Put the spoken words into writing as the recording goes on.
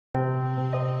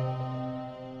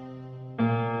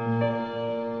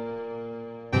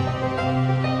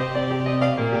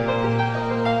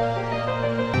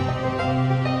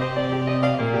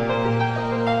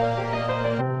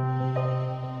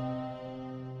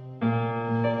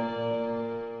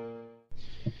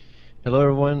Hello,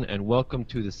 everyone, and welcome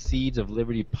to the Seeds of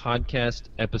Liberty podcast,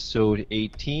 episode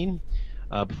 18.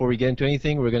 Before we get into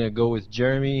anything, we're going to go with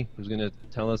Jeremy, who's going to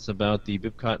tell us about the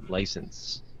BIPCOT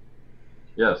license.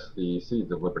 Yes, the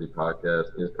Seeds of Liberty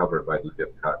podcast is covered by the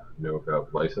BIPCOT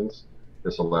no-gov license.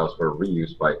 This allows for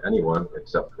reuse by anyone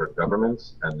except for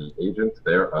governments and the agents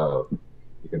thereof.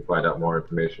 You can find out more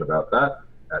information about that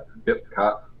at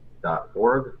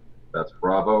bipcot.org. That's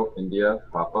Bravo, India,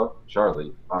 Papa,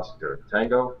 Charlie, Oscar,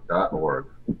 Tango.org.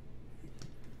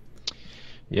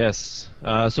 Yes.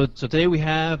 So today we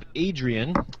have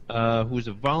Adrian, who's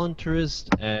a voluntarist,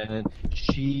 and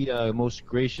she most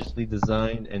graciously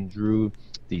designed and drew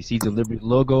the Seeds of Liberty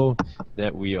logo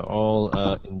that we are all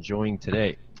enjoying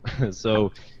today.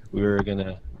 So we're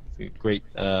gonna great.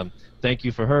 Thank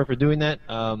you for her for doing that.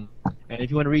 And if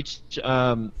you want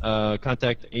to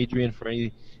contact Adrian for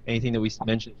anything that we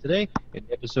mentioned today in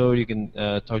the episode, you can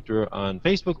talk to her on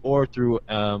Facebook or through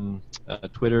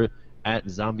Twitter at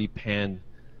ZombiePan.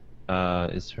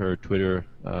 Is her Twitter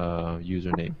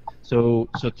username. So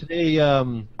today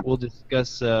we'll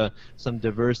discuss some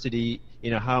diversity. You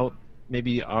know, how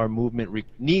maybe our movement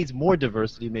needs more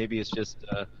diversity. Maybe it's just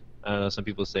I don't know. Some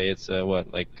people say it's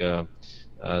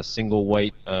single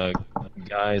white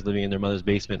guys living in their mother's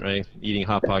basement, right? Eating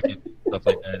Hot Pocket, stuff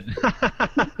like that.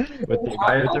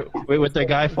 with their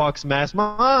Guy Fawkes mask.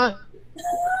 Mom,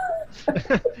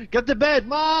 get to bed,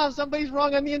 Mom. Somebody's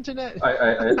wrong on the internet.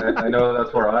 I know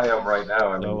that's where I am right now.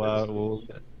 I mean, So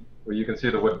well, you can see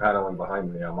the wood paneling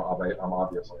behind me. I'm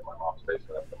obviously in my mom's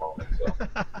basement at the moment.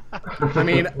 So. I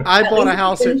mean, I bought a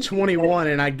house at 21,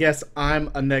 and I guess I'm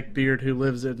a neckbeard who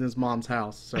lives in his mom's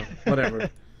house. So whatever.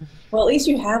 Well, at least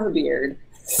you have a beard.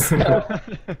 So.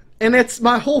 And it's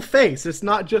my whole face. It's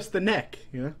not just the neck.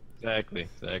 You know. Exactly.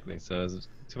 So there's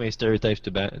too many stereotypes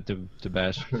to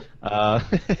bash.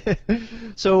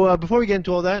 So before we get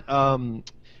into all that,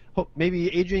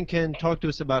 maybe Adrian can talk to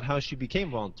us about how she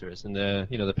became voluntarist and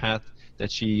the path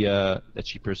that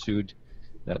she pursued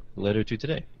that led her to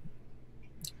today.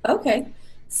 Okay.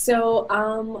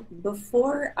 So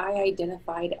before I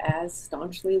identified as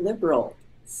staunchly liberal,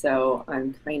 so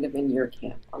I'm kind of in your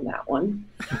camp on that one.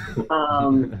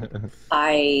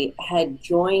 I had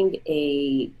joined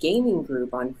a gaming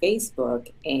group on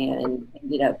Facebook and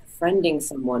ended up friending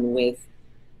someone with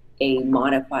a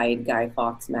modified Guy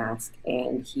Fawkes mask,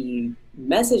 and he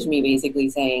messaged me basically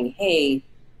saying, hey,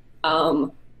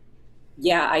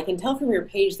 yeah, I can tell from your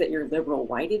page that you're liberal.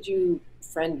 Why did you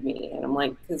friend me? And I'm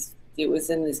like, because it was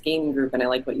in this gaming group and I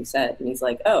like what you said. And he's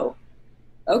like, oh,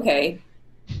 okay,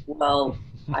 well,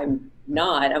 I'm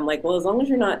not. I'm like, well, as long as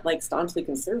you're not like staunchly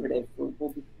conservative,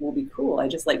 we'll be cool. I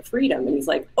just like freedom. And he's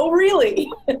like, oh,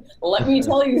 really? Let me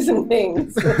tell you some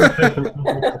things.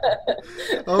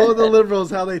 Oh, the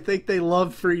liberals, how they think they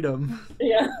love freedom.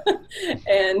 Yeah.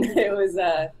 And it was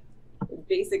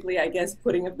basically, I guess,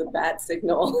 putting up the bat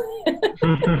signal.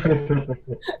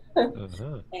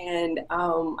 And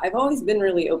I've always been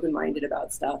really open-minded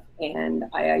about stuff. And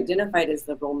I identified as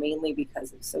liberal mainly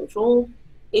because of social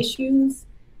issues,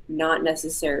 not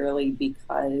necessarily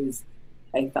because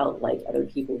I felt like other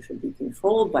people should be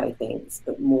controlled by things,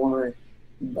 but more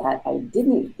that I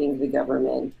didn't think the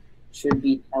government should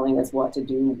be telling us what to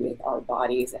do with our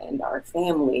bodies and our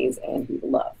families and who to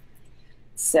love.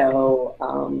 So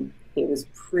it was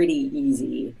pretty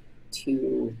easy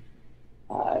to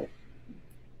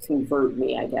convert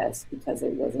me, I guess, because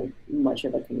it wasn't much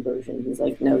of a conversion. He's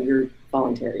like, no, you're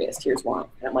voluntarist, here's one.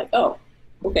 And I'm like, oh,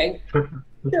 okay,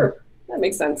 sure, that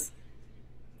makes sense.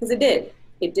 Because it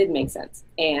did make sense.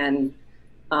 And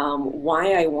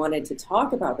why I wanted to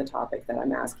talk about the topic that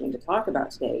I'm asking to talk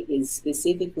about today is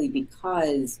specifically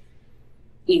because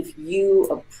if you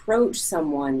approach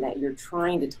someone that you're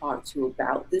trying to talk to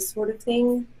about this sort of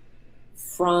thing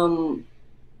from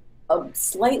a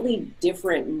slightly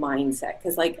different mindset,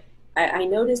 because like I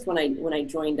noticed when I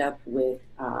joined up with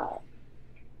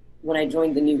when I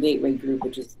joined the New Gateway group,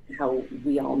 which is how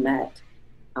we all met.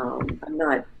 I'm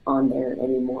not on there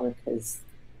anymore because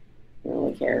I don't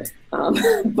really care.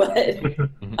 But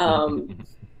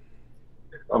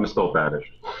I'm still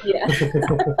banished. Yeah.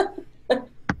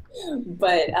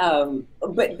 But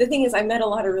the thing is, I met a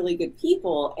lot of really good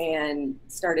people and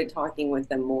started talking with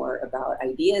them more about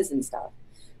ideas and stuff.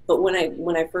 But when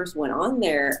I first went on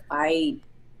there, I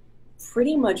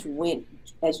pretty much went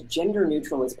as gender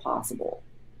neutral as possible.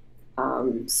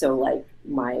 So like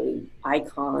my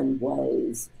icon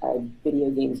was a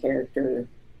video game character,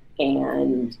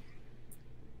 and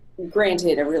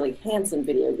granted, a really handsome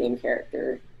video game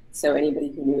character. So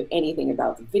anybody who knew anything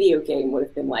about the video game would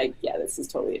have been like, yeah, this is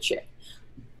totally a chick.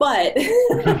 But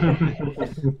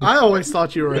I always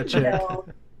thought you were a chick.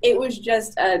 It was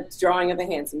just a drawing of a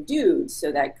handsome dude,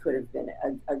 so that could have been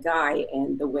a guy,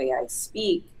 and the way I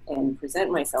speak and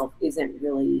present myself isn't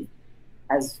really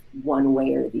as one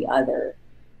way or the other.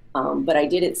 But I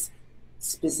did it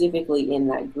specifically in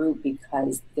that group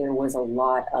because there was a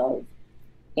lot of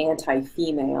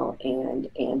anti-female and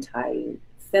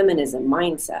anti-feminism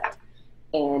mindset.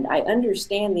 And I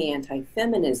understand the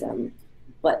anti-feminism,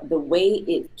 but the way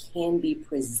it can be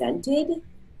presented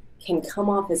can come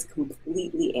off as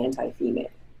completely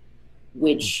anti-female,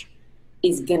 which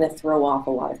is going to throw off a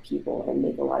lot of people and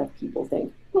make a lot of people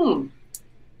think, you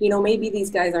know, maybe these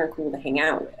guys aren't cool to hang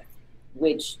out with,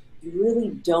 which you really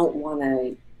don't want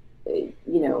to, you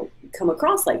know, come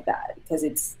across like that, because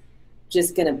it's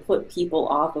just going to put people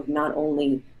off of not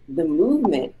only the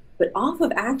movement, but off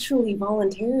of actually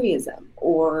voluntarism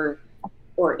or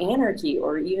anarchy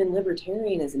or even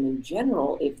libertarianism in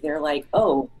general. If they're like,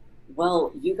 oh,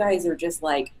 well, you guys are just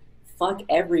like, fuck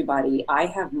everybody, I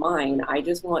have mine, I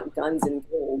just want guns and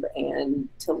gold and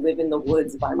to live in the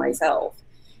woods by myself.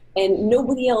 And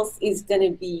nobody else is going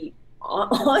to be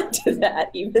on to that,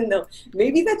 even though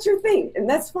maybe that's your thing, and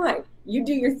that's fine. You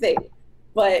do your thing.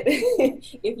 But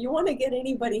if you want to get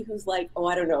anybody who's like, oh,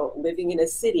 I don't know, living in a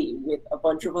city with a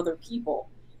bunch of other people,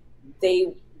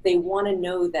 they want to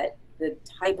know that the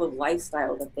type of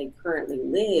lifestyle that they currently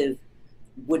live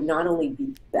would not only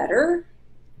be better,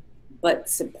 but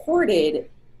supported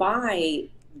by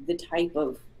the type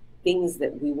of things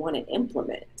that we want to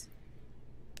implement.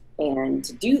 And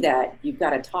to do that, you've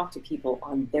got to talk to people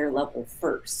on their level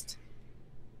first.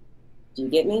 Do you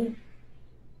get me?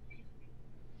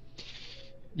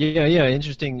 Yeah,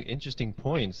 interesting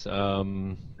points. I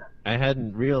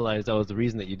hadn't realized that was the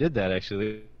reason that you did that,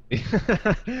 actually.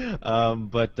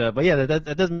 But yeah,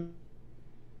 that doesn't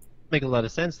make a lot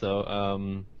of sense, though.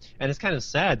 And it's kind of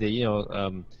sad that, you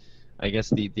know, I guess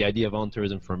the idea of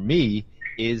voluntarism for me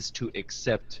is to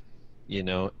accept, you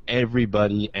know,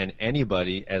 everybody and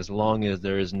anybody as long as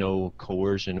there is no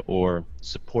coercion or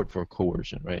support for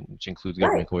coercion, right? Which includes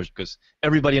government coercion, because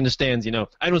everybody understands, you know,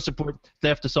 I don't support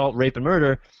theft, assault, rape, and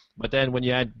murder. But then when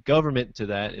you add government to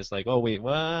that, it's like, oh wait,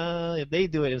 well, if they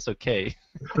do it, it's okay.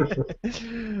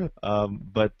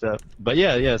 But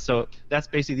yeah. So that's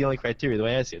basically the only criteria, the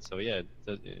way I see it. So yeah,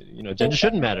 you know, gender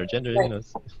shouldn't matter. Gender, you know.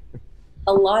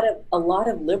 A lot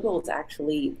of liberals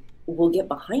actually will get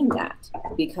behind that,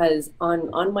 because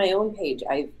on my own page,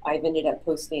 I've ended up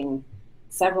posting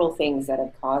several things that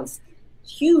have caused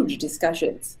huge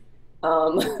discussions,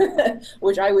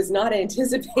 which I was not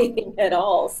anticipating at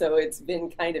all. So it's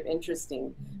been kind of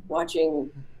interesting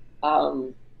watching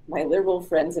my liberal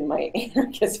friends and my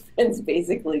anarchist friends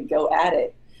basically go at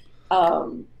it.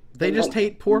 They just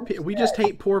hate poor people. We just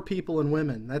hate poor people and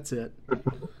women. That's it.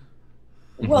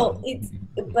 Well,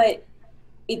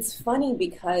 it's funny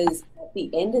because at the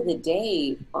end of the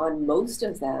day, on most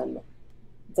of them,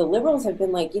 the liberals have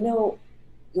been like, you know,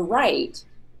 you're right.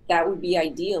 That would be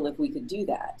ideal if we could do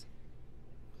that.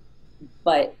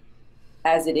 But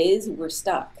as it is, we're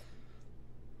stuck.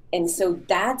 And so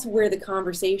that's where the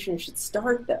conversation should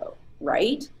start, though,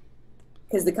 right?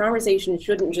 Because the conversation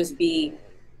shouldn't just be,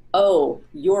 oh,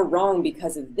 you're wrong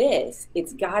because of this.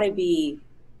 It's got to be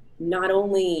not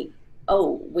only,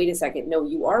 oh, wait a second, no,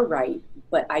 you are right,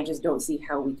 but I just don't see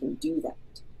how we can do that.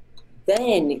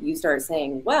 Then you start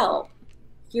saying, well,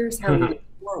 here's how we move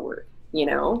forward, you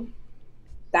know?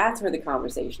 That's where the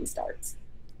conversation starts.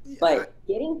 But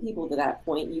getting people to that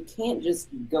point, you can't just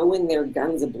go in there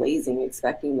guns a-blazing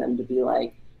expecting them to be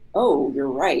like, oh, you're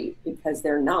right, because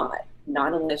they're not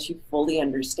unless you fully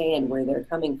understand where they're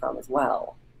coming from as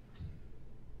well.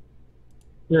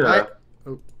 Yeah.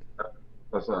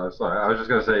 Sorry. I was just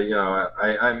going to say, you know,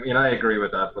 I mean, I agree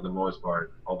with that for the most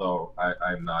part, although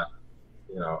I'm not,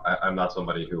 you know, I'm not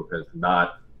somebody who has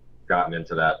not gotten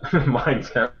into that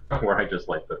mindset where I just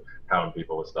like to pound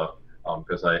people with stuff,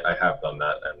 because I have done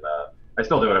that, and I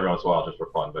still do it every once in a while just for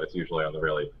fun, but it's usually on the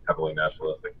really heavily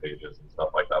nationalistic pages and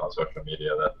stuff like that on social media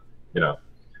that, you know,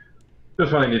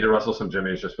 just when I need to rustle some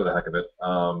jimmies just for the heck of it.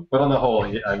 But on the whole,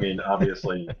 I mean,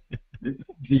 obviously,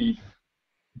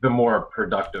 the more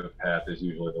productive path is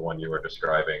usually the one you were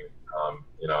describing.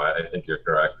 You know, I think you're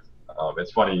correct.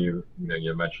 It's funny you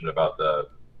mentioned about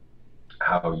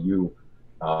how you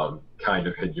kind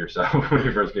of hid yourself when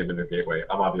you first came into Gateway.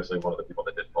 I'm obviously one of the people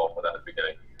that did fall for that at the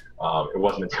beginning. It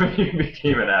wasn't until you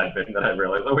became an admin that I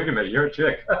realized, oh, wait a minute, you're a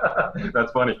chick.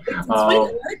 That's funny. It's funny, a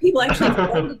lot of people actually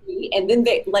friended me, and then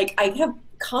they, like, I have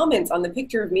comments on the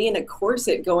picture of me in a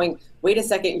corset going, wait a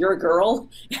second, you're a girl?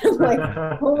 And I'm like,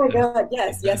 oh my God,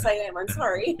 yes, I am, I'm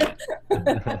sorry.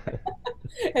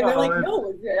 And they're like,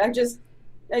 no,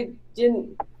 I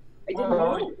didn't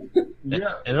know.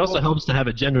 Yeah. And it also helps to have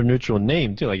a gender-neutral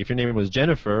name too. Like if your name was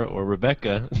Jennifer or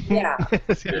Rebecca, Yeah.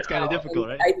 it's kind of difficult,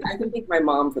 right? I can thank my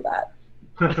mom for that.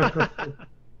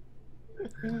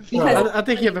 Well, I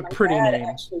think you have a pretty my dad name.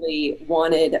 Actually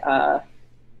wanted.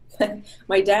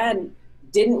 My dad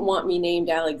didn't want me named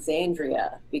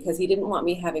Alexandria because he didn't want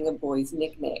me having a boy's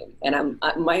nickname. And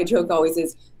my joke always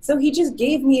is, so he just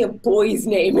gave me a boy's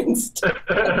name instead.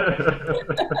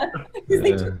 Because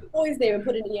they took the boy's name and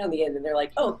put an E on the end, and they're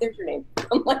like, oh, there's your name.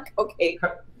 I'm like, okay.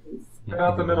 Cut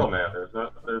out the middleman.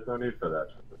 There's no need for that.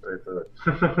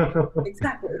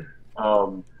 Exactly.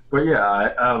 But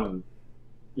yeah,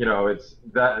 you know, it's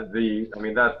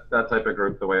that type of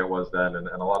group, the way it was then, and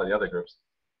a lot of the other groups,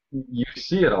 you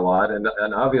see it a lot, and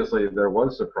obviously there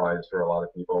was surprise for a lot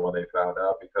of people when they found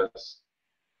out, because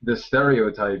the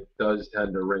stereotype does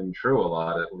tend to ring true a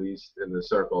lot, at least in the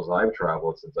circles I've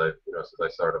traveled since I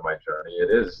started my journey. It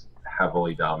is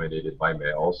heavily dominated by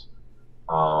males.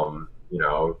 You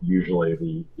know,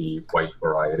 usually the white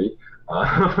variety.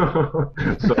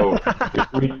 So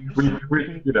we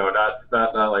you know,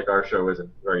 not like our show isn't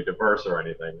very diverse or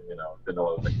anything. You know,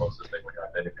 vanilla is the closest thing we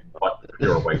got to anything but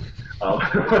pure white.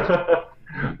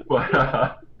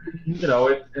 But you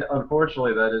know,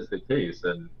 unfortunately that is the case,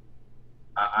 and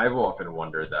I've often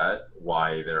wondered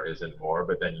why there isn't more.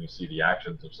 But then you see the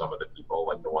actions of some of the people,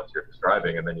 like the ones you're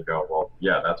describing, and then you go, well,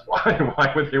 yeah, that's why.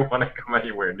 Why would they want to come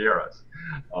anywhere near us?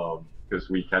 Because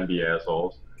we can be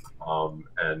assholes.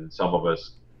 And some of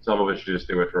us just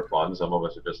do it for fun. Some of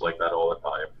us are just like that all the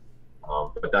time.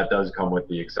 But that does come with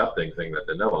the accepting thing that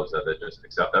Danilo said, that just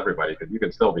accept everybody, because you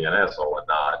can still be an asshole and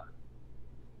not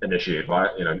initiate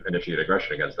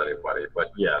aggression against anybody.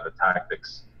 But yeah, the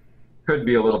tactics could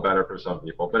be a little better for some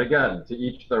people. But again, to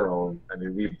each their own. I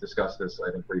mean, we've discussed this,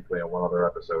 I think, briefly on one other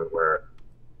episode, where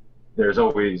there's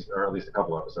always, or at least a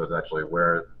couple episodes actually,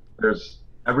 where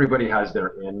everybody has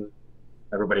their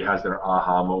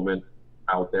aha moment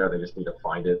out there. They just need to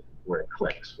find it where it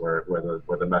clicks, where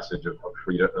the message of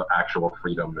freedom, actual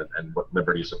freedom, and what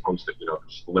liberty is supposed to,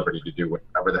 just liberty to do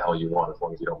whatever the hell you want as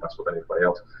long as you don't mess with anybody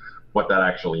else, what that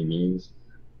actually means.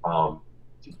 To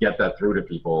get that through to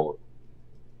people,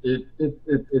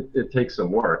 it takes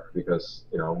some work, because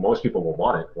most people will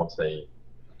want it once they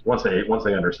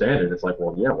understand it. It's like,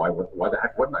 well, yeah, why the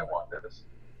heck wouldn't I want this?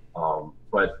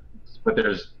 But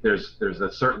there's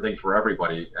a certain thing for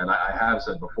everybody, and I have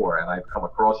said before, and I've come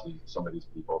across some of these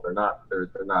people. They're not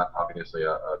obviously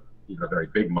a very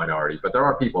big minority, but there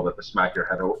are people that the smack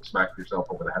yourself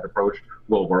over the head approach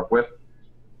will work with.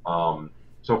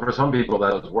 So for some people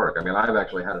that does work. I mean, I've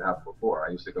actually had it happen before. I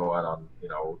used to go out on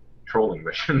trolling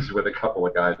missions with a couple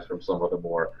of guys from some of the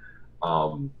more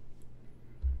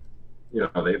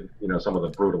some of the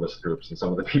brutalist groups and some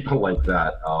of the people like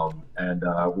that, and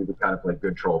we would kind of play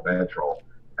good troll, bad troll,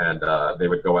 and they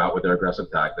would go out with their aggressive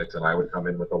tactics, and I would come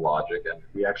in with the logic, and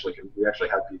we actually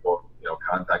had people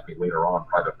contact me later on,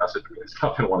 private message me and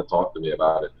stuff, and want to talk to me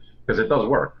about it, because it does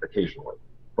work occasionally.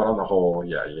 But on the whole,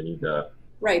 yeah, you need to.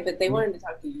 Right, but they wanted to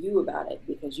talk to you about it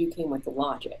because you came with the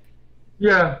logic.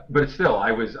 Yeah, but still,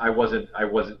 I wasn't.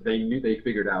 They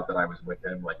figured out that I was with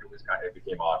him. Like, it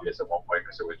became obvious at one point,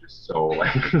 because it was just so,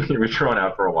 like, it was drawn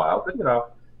out for a while. But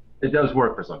it does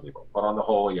work for some people. But on the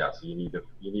whole, yes, you need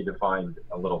to find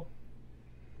a little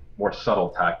more subtle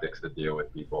tactics to deal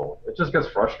with people. It just gets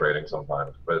frustrating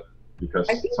sometimes, but because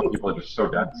some people are just so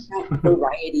dense.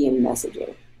 Variety in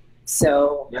messaging.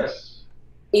 So yes,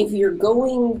 if you're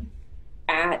going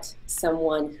at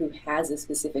someone who has a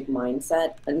specific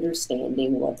mindset,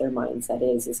 understanding what their mindset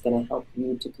is going to help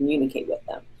you to communicate with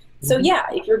them. So yeah,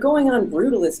 if you're going on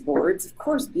brutalist boards, of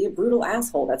course, be a brutal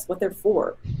asshole. That's what they're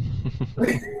for.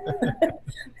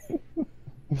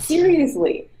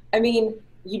 Seriously. I mean,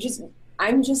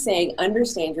 I'm just saying,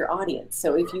 understand your audience.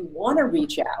 So if you want to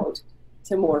reach out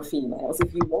to more females,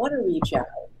 if you want to reach out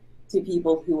to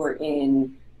people who are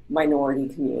in minority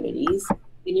communities,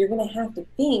 then you're going to have to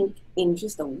think in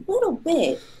just a little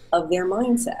bit of their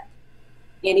mindset.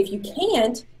 And if you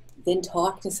can't, then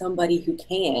talk to somebody who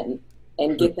can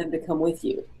and get them to come with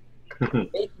you.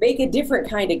 Make a different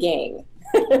kind of gang.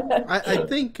 I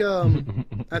think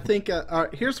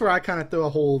here's where I kind of throw a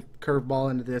whole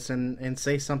curveball into this and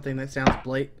say something that sounds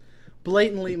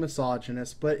blatantly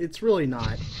misogynist, but it's really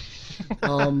not.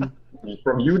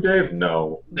 From you, Dave?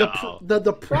 No.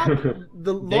 The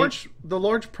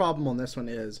large problem on this one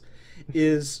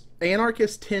is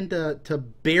anarchists tend to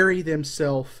bury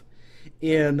themselves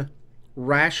in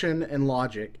ration and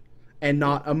logic and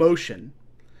not emotion.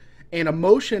 And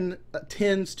emotion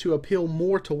tends to appeal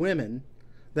more to women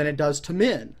than it does to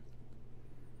men.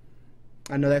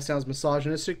 I know that sounds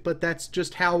misogynistic, but that's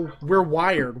just how we're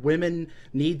wired. Women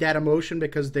need that emotion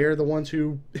because they're the ones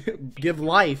who give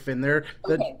life, and they're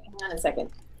the... Okay, hang on a second.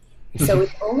 So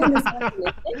it's only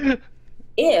misogynistic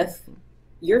if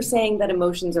you're saying that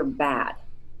emotions are bad,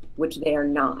 which they are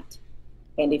not.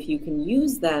 And if you can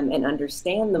use them and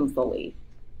understand them fully,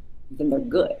 then they're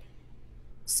good.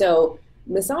 So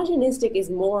misogynistic is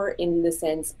more in the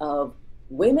sense of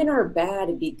women are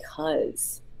bad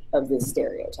because of this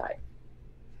stereotype.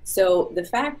 So the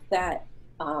fact that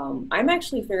I'm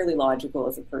actually fairly logical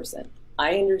as a person.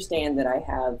 I understand that I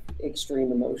have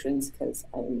extreme emotions because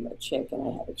I'm a chick and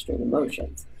I have extreme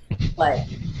emotions. But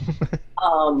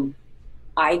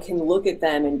I can look at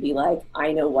them and be like,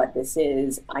 I know what this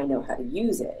is. I know how to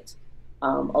use it. A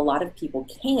lot of people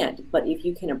can't, but if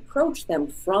you can approach them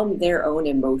from their own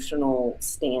emotional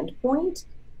standpoint,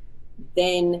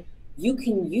 then you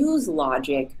can use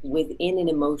logic within an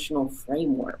emotional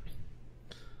framework.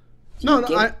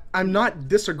 No, I'm not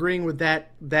disagreeing with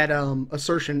that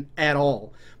assertion at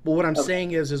all. But what I'm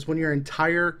saying is when your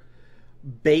entire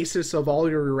basis of all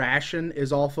your reaction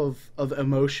is off of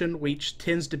emotion, which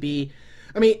tends to be...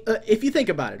 I mean, if you think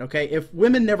about it, okay, if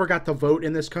women never got to vote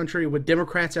in this country, would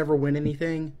Democrats ever win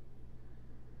anything?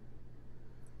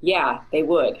 Yeah, they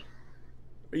would.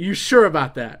 Are you sure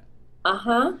about that?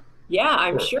 Uh-huh. Yeah,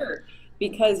 I'm sure.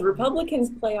 Because Republicans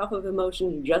play off of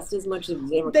emotions just as much as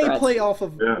Democrats. They play off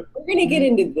of... Yeah. We're going to get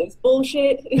into this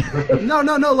bullshit. No,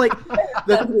 like...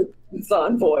 It's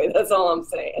on, boy. That's all I'm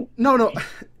saying. No.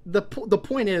 The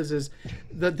point is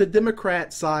the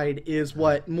Democrat side is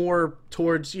what more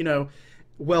towards,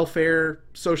 welfare,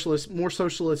 socialist, more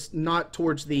socialist, not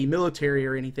towards the military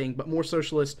or anything, but more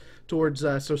socialist towards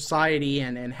society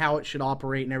and how it should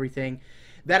operate and everything.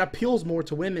 That appeals more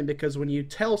to women because when you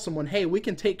tell someone, hey, we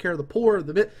can take care of the poor,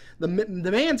 the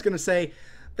man's going to say,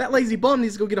 that lazy bum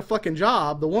needs to go get a fucking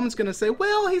job. The woman's going to say,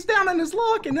 well, he's down on his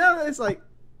luck. And now it's like,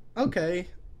 okay.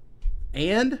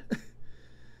 And...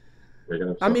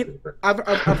 I mean,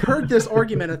 I've heard this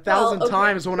argument 1,000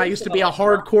 times when I used to be a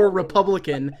hardcore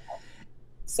Republican.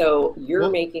 So you're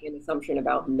making an assumption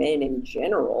about men in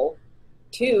general,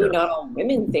 too. Not all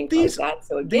women think like that.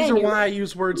 So again, these are why I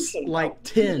use words like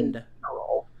tend.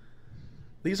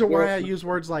 These are why I use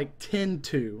words like tend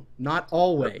to, not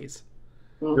always.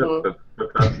 Mm-hmm.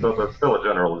 That's still a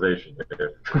generalization.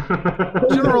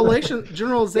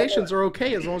 Generalizations are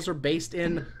okay as long as they're based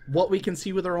in what we can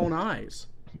see with our own eyes.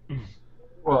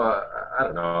 Well, I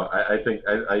don't know. I think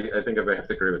if I have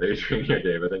to agree with Adrian here,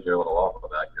 Dave, I think you're a little off on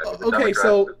that. Okay,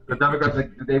 so the Democrats,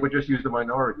 they would just use the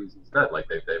minorities instead, like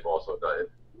they've also done.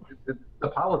 The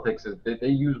politics is they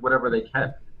use whatever they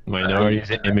can.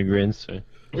 Minorities and immigrants.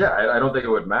 Yeah, I don't think it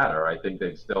would matter. I think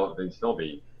they'd still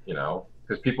be,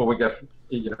 because people would get,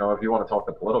 if you want to talk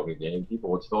the political game,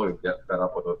 people would still get fed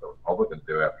up with what the Republicans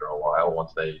do after a while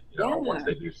once they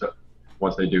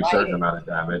do certain amount of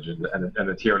damage and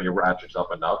the tyranny ratchets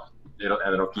up enough,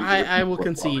 and it'll keep. I will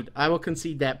concede. I will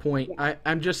concede that point.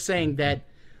 I'm just saying that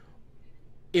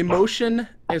emotion,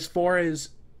 as far as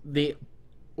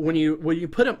when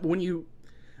you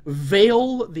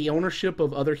veil the ownership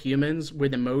of other humans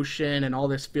with emotion and all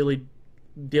this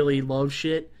dilly love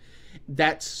shit,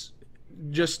 that's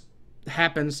just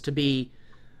happens to be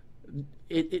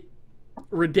it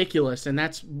ridiculous, and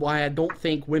that's why I don't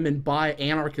think women buy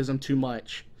anarchism too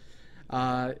much.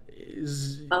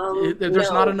 There's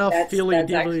not enough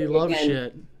dilly love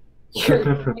shit.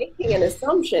 You're making an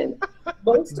assumption.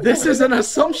 This is an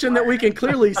assumption that we can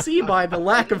clearly see by the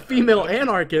lack of female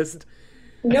anarchists.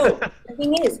 No, the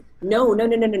thing is, no.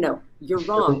 You're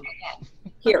wrong.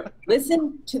 Here,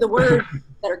 listen to the words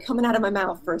that are coming out of my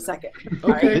mouth for a second.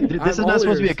 Okay, right? This is not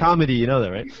supposed to be a comedy, you know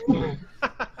that, right?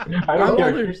 I don't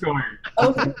care. Keep going.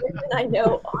 Women I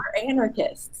know are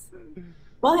anarchists,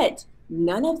 but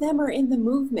none of them are in the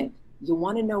movement. You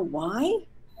want to know why?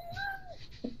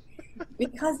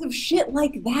 Because of shit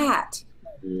like that.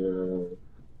 Yeah.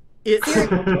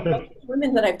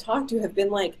 Women that I've talked to have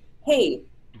been like, hey,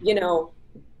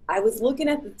 I was looking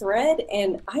at the thread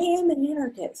and I am an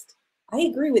anarchist. I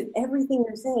agree with everything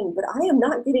you're saying, but I am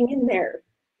not getting in there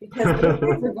because these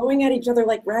guys are going at each other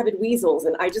like rabid weasels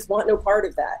and I just want no part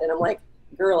of that. And I'm like,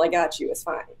 girl, I got you. It's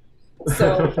fine.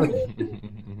 So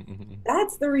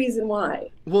that's the reason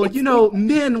why. Well,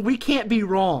 men, we can't be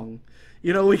wrong.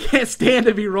 We can't stand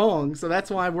to be wrong. So that's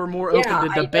why we're more open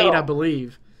to debate, I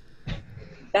believe.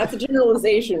 That's a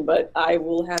generalization, but I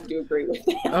will have to agree with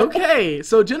that. Okay,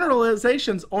 so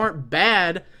generalizations aren't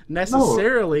bad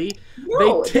necessarily.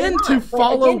 No, they tend to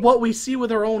follow what we see with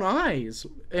our own eyes.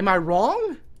 Am I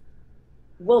wrong?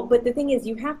 Well, but the thing is,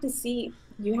 you have to see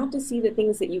the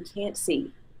things that you can't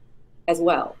see as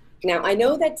well. Now, I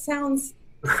know that sounds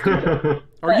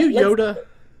Are you Yoda?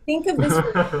 think of this.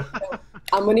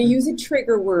 I'm going to use a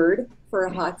trigger word for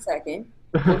a hot second.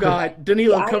 Oh God,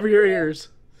 Danilo, cover your ears.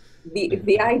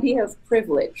 The idea of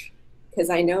privilege, because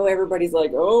I know everybody's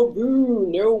like, oh, boo,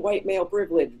 no white male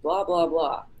privilege, blah, blah,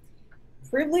 blah.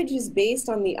 Privilege is based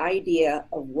on the idea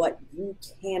of what you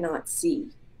cannot see.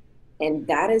 And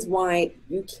that is why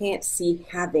you can't see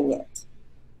having it.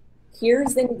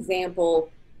 Here's an example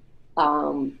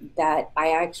that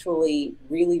I actually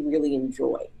really, really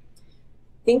enjoy.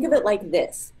 Think of it like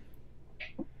this.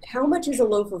 How much is a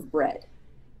loaf of bread?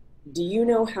 Do you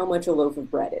know how much a loaf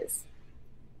of bread is?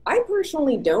 I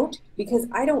personally don't, because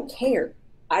I don't care.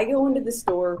 I go into the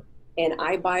store and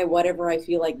I buy whatever I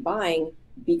feel like buying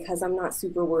because I'm not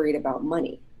super worried about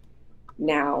money.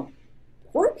 Now,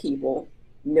 poor people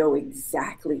know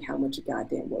exactly how much a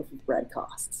goddamn loaf of bread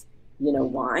costs. You know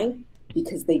why?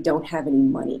 Because they don't have any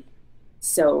money.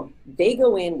 So they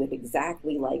go in with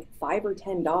exactly like $5 or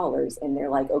 $10 and they're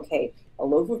like, okay, a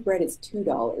loaf of bread is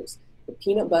 $2, the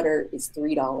peanut butter is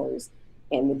 $3,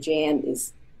 and the jam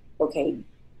is, okay,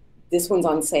 this one's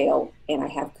on sale and I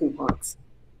have coupons.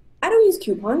 I don't use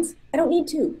coupons, I don't need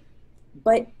to.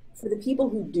 But for the people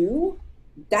who do,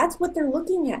 that's what they're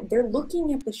looking at. They're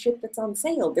looking at the shit that's on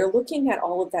sale. They're looking at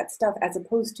all of that stuff as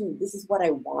opposed to, this is what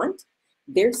I want.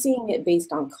 They're seeing it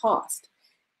based on cost.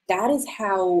 That is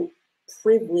how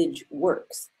privilege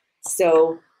works.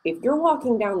 So if you're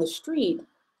walking down the street,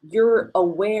 you're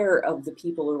aware of the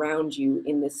people around you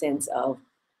in the sense of,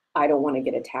 I don't want to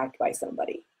get attacked by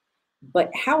somebody.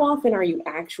 But how often are you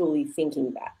actually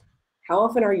thinking that? How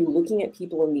often are you looking at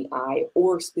people in the eye,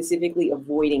 or specifically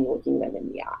avoiding looking them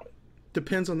in the eye?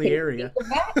 Depends on the area.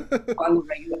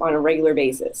 On a regular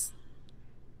basis.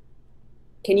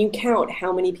 Can you count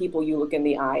how many people you look in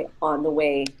the eye on the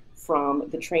way from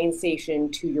the train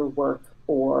station to your work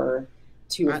or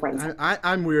to your friend's house?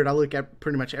 I'm weird. I look at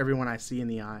pretty much everyone I see in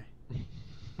the eye.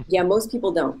 Yeah, most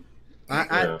people don't.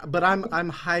 But I'm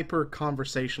hyper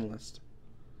conversationalist.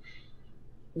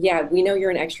 Yeah, we know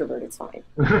you're an extrovert. It's fine.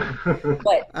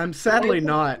 But I'm sadly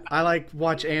not. I like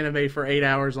watch anime for 8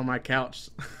 hours on my couch.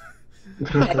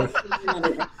 That doesn't mean you're not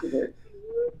an extrovert.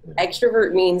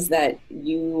 Extrovert means that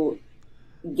you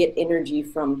get energy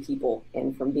from people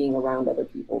and from being around other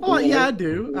people. Oh yeah, I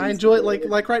do. I enjoy it.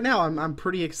 Like right now, I'm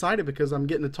pretty excited because I'm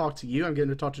getting to talk to you. I'm getting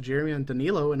to talk to Jeremy and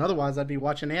Danilo, and otherwise I'd be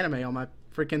watching anime on my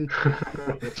freaking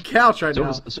couch right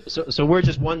now. So we're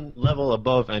just one level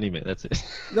above anime. That's it.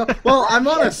 No, well, I'm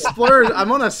on a splurge.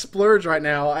 I'm on a splurge right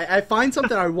now. I find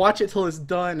something, I watch it till it's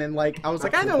done, and like I was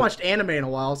like, I haven't watched anime in a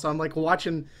while, so I'm like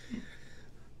watching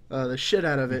the shit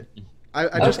out of it.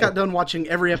 I just got done watching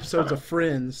every episode of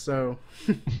Friends, so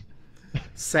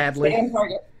sadly.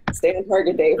 Stay on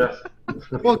target, Dave.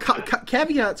 Well,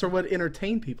 caveats are what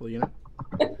entertain people, you know.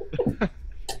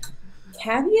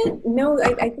 Caveat? No,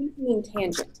 I think you mean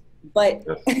tangent. But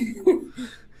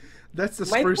that's the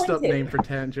spruced up name for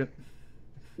tangent.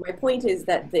 My point is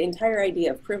that the entire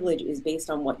idea of privilege is based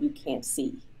on what you can't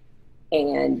see.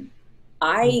 And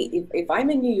if I'm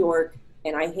in New York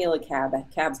and I hail a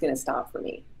cab's going to stop for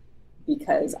me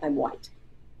because I'm white.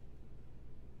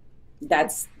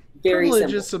 That's very privilege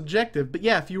simple. Is subjective, but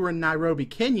yeah, if you were in Nairobi,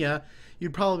 Kenya,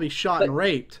 you'd probably be shot and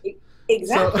raped.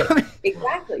 Exactly. So,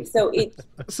 exactly.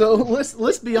 So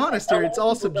let's be honest here. It's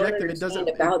all subjective. It doesn't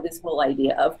about this whole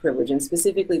idea of privilege, and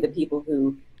specifically the people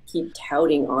who keep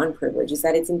touting on privilege, is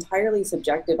that it's entirely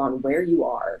subjective on where you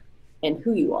are and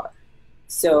who you are.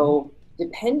 So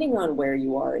depending on where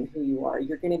you are and who you are,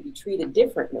 you're going to be treated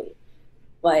differently.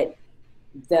 But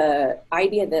the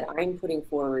idea that I'm putting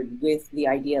forward with the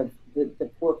idea of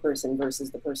the poor person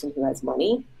versus the person who has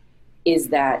money is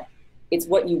that it's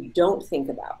what you don't think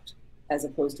about as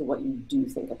opposed to what you do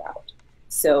think about.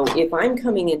 So if I'm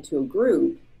coming into a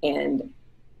group and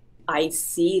I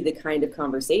see the kind of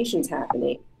conversations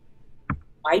happening,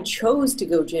 I chose to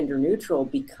go gender neutral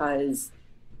because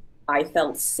I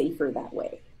felt safer that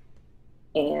way.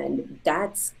 And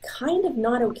that's kind of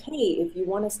not okay if you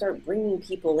want to start bringing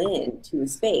people in to a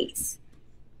space.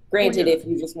 Granted, if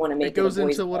you just want to make it goes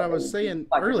into what I was saying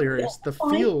earlier, is the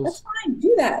feels. That's fine,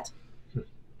 do that.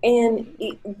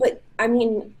 But I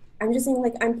mean, I'm just saying,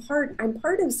 like, I'm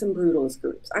part of some brutalist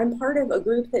groups. I'm part of a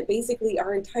group that basically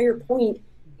our entire point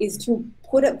is to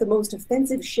put up the most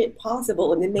offensive shit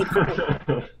possible and then make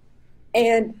people.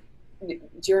 And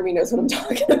Jeremy knows what I'm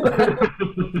talking about.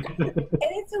 And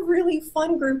it's a really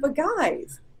fun group of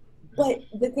guys. But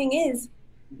the thing is,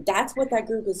 that's what that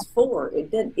group is for.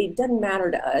 It doesn't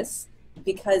matter to us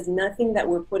because nothing that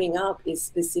we're putting up is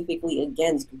specifically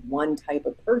against one type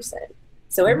of person.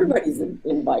 So everybody's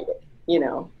invited, you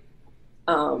know.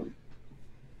 Um,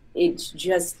 it's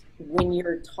just when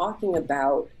you're talking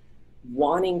about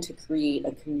wanting to create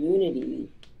a community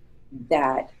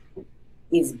that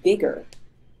is bigger.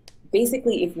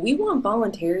 Basically, if we want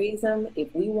voluntarism,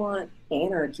 if we want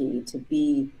anarchy to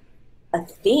be a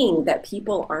thing that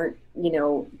people aren't,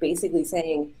 basically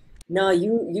saying, no,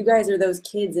 you guys are those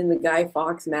kids in the Guy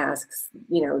Fawkes masks,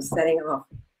 setting off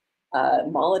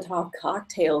Molotov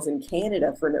cocktails in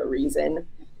Canada for no reason.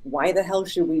 Why the hell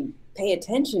should we pay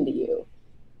attention to you?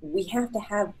 We have to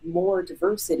have more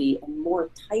diversity and more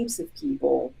types of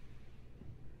people,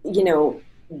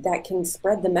 that can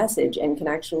spread the message and can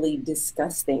actually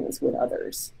discuss things with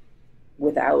others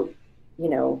without,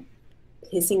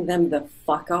 pissing them the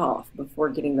fuck off before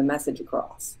getting the message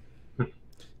across.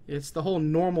 It's the whole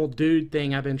normal dude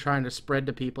thing I've been trying to spread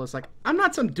to people. It's like, I'm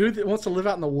not some dude that wants to live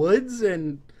out in the woods,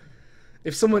 and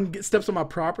if someone steps on my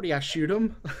property, I shoot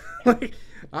him. Like,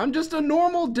 I'm just a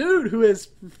normal dude who has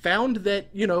found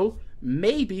that,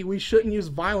 maybe we shouldn't use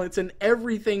violence in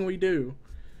everything we do.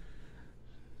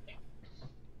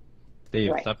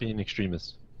 Dave, Right. stop being an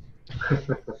extremist.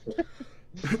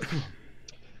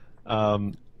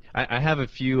 I have a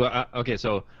few. Okay,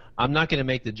 so I'm not going to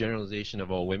make the generalization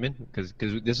of all women because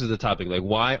this is the topic. Like,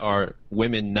 why are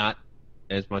women not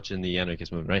as much in the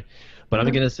anarchist movement, right? But I'm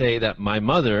going to say that my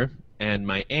mother and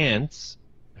my aunts,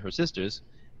 her sisters,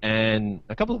 and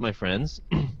a couple of my friends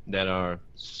that are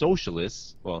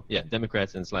socialists, well, yeah,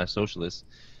 Democrats and / socialists,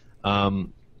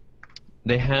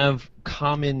 they have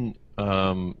common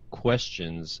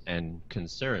questions and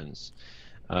concerns,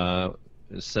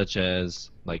 such as,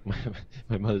 like,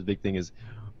 my mother's big thing is,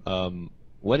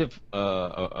 what if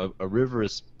a river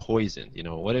is poisoned?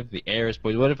 What if the air is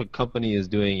poisoned? What if a company is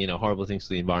doing horrible things to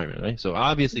the environment, right? So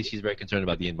obviously she's very concerned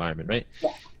about the environment, right?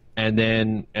 Yeah. And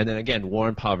then again, war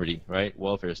and poverty, right?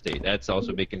 Welfare state. That's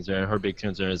also a big concern. Her big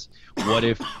concern is, what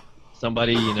if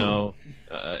somebody,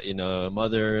 a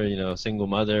mother, single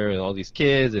mother, and all these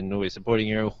kids, and nobody's supporting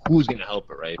her, who's going to help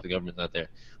her, right? If the government's not there.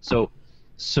 So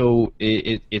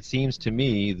it seems to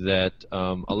me that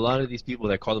a lot of these people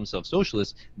that call themselves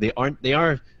socialists, they are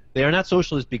not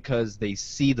socialists because they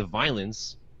see the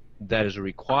violence that is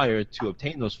required to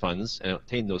obtain those funds and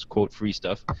obtain those, quote, free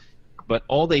stuff. But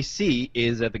all they see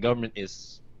is that the government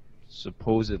is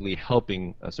supposedly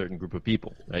helping a certain group of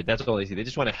people, right? That's all they see. They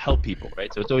just want to help people,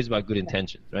 right? So it's always about good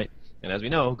intentions, right? And as we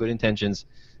know, good intentions,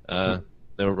 the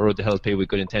road to hell is paved with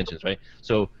good intentions, right?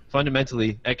 So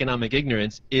fundamentally, economic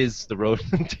ignorance is the road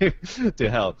to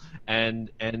hell, and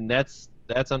that's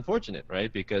unfortunate,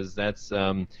 right? Because that's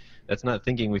not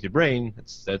thinking with your brain.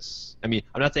 I mean,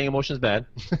 I'm not saying emotion is bad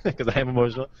because I am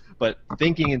emotional, but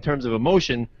thinking in terms of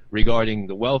emotion regarding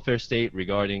the welfare state,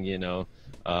 regarding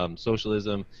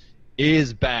socialism,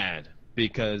 is bad,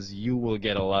 because you will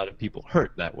get a lot of people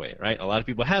hurt that way, right? A lot of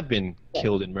people have been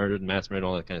killed and murdered, mass murdered,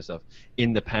 all that kind of stuff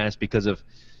in the past because of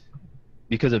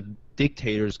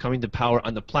dictators coming to power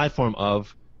on the platform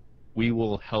of, we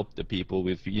will help the people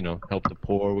with, help the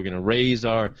poor. We're going to raise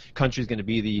our country's going to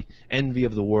be the envy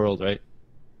of the world, right?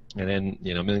 And then,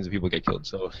 millions of people get killed.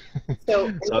 So I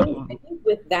think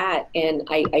with that, and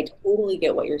I totally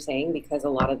get what you're saying, because a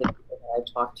lot of the people that I've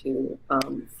talked to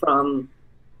from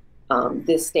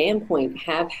this standpoint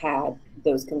have had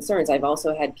those concerns. I've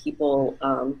also had people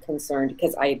concerned,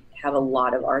 because I have a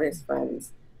lot of artist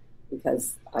friends,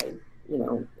 because I,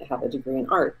 have a degree in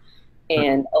art.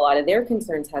 And a lot of their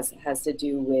concerns has to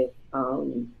do with,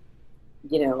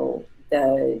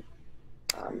 the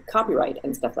copyright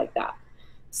and stuff like that.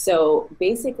 So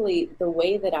basically, the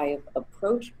way that I have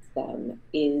approached them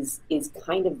is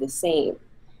kind of the same,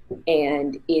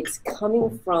 and it's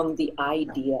coming from the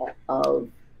idea of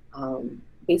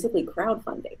basically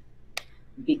crowdfunding.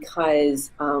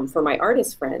 Because for my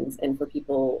artist friends and for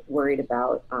people worried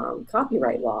about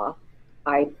copyright law,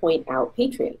 I point out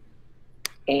Patreon.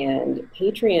 And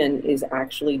Patreon is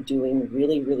actually doing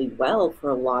really, really well for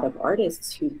a lot of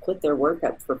artists who put their work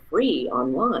up for free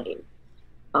online.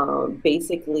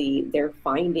 Basically, they're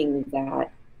finding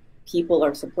that people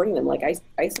are supporting them. Like,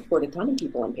 I support a ton of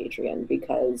people on Patreon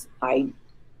because I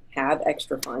have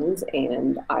extra funds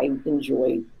and I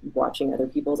enjoy watching other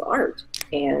people's art.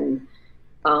 And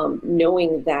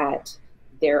knowing that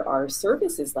there are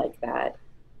services like that,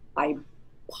 I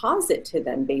posit to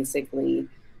them basically,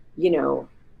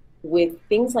 with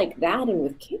things like that and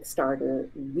with Kickstarter,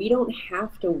 we don't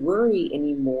have to worry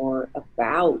anymore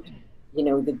about,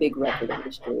 the big record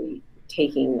industry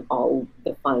taking all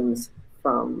the funds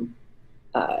from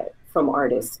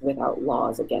artists without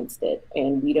laws against it.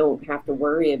 And we don't have to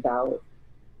worry about,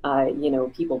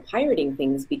 people pirating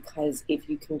things, because if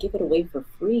you can give it away for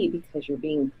free because you're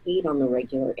being paid on the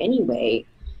regular anyway,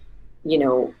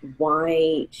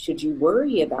 why should you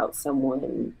worry about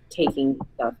someone taking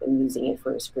stuff and using it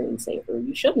for a screensaver?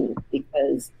 You shouldn't,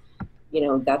 because,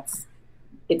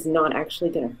 it's not actually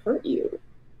going to hurt you,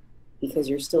 because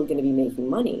you're still going to be making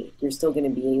money. You're still going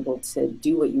to be able to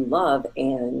do what you love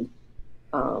and,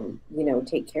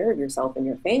 take care of yourself and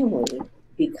your family,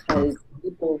 because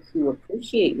people who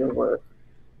appreciate your work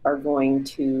are going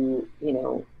to,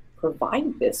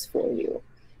 provide this for you.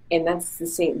 And that's the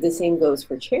same goes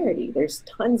for charity. There's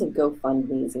tons of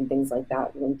GoFundMes and things like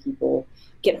that when people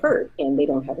get hurt and they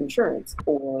don't have insurance,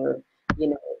 or,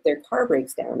 their car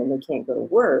breaks down and they can't go to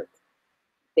work.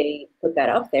 They put that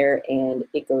up there and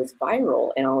it goes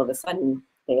viral, and all of a sudden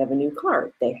they have a new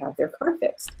car. They have their car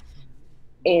fixed.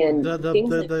 And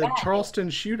the Charleston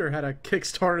shooter had a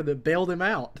Kickstarter that bailed him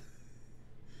out.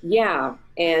 Yeah,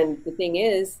 and the thing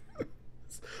is,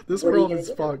 this world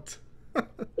is fucked.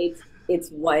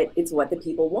 it's what the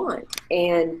people want.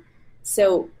 And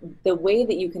so the way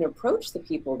that you can approach the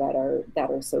people that are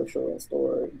socialist,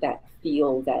 or that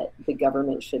feel that the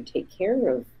government should take care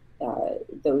of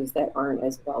those that aren't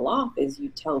as well off, is you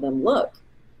tell them, look,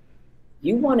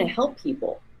 you want to help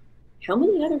people. How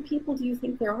many other people do you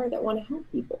think there are that want to help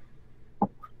people?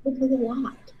 Probably a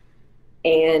lot.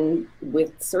 And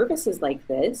with services like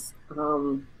this,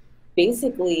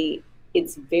 basically,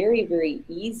 it's very, very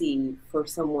easy for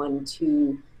someone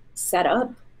to set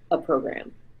up a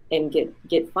program and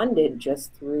get funded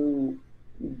just through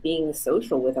being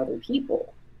social with other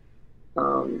people.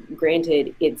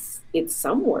 Granted, it's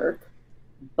some work,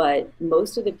 but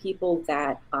most of the people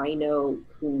that I know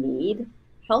who need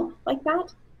help like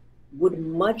that would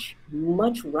much,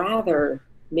 much rather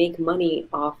make money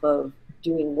off of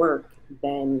doing work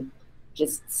than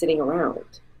just sitting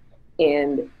around.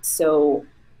 And so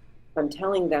I'm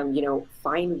telling them,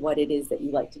 find what it is that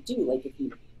you like to do. Like if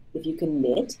you can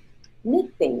knit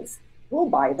things, we'll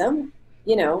buy them.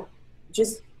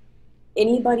 Just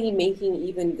anybody making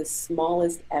even the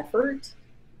smallest effort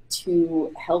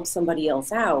to help somebody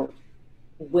else out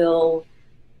will,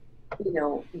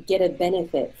 get a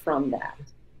benefit from that.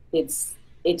 It's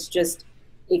just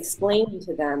explaining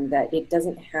to them that it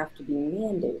doesn't have to be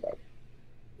mandated,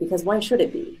 because why should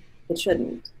it be? It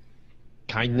shouldn't.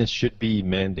 Kindness should be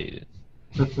mandated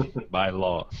by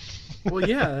law. Well,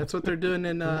 yeah, that's what they're doing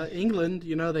in England.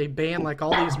 They ban like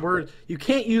all these words. You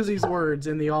can't use these words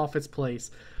in the office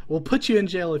place. We'll put you in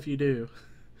jail if you do.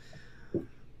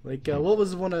 Like, what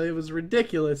was one of? It was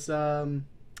ridiculous. That's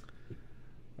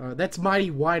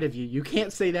mighty white of you. You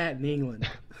can't say that in England.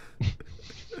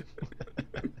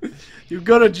 You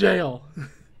go to jail.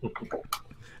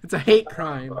 It's a hate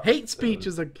crime. Hate speech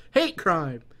is a hate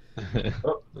crime.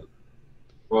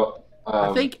 Well,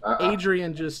 I think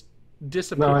Adrian just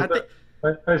disappeared.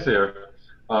 No, I see her.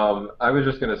 I was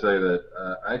just going to say that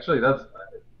actually that's,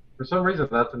 for some reason,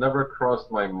 that's never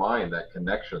crossed my mind, that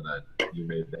connection that you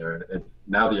made there. And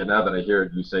now that I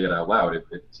hear you say it out loud, it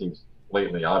seems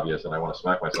blatantly obvious, and I want to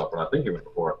smack myself for not thinking of it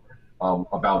before,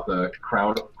 about the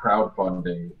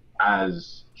crowdfunding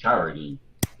as charity.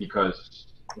 Because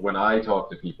when I talk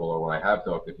to people, or when I have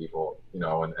talked to people, and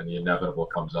the inevitable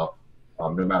comes up, no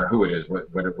matter who it is,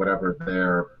 whatever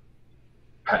their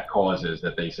pet cause is,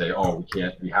 that they say, oh,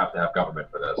 we have to have government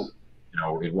for this.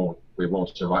 We won't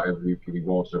survive. We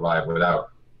won't survive without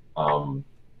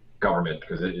government,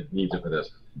 because it needs it for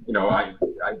this.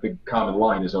 The common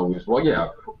line is always, well, yeah,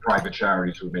 private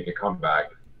charities would make a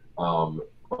comeback.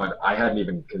 But I hadn't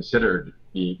even considered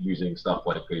using stuff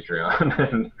like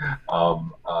Patreon and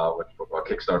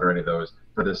Kickstarter, any of those,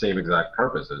 for the same exact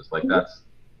purposes. Like,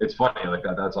 it's funny, like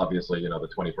that's obviously, the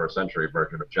 21st century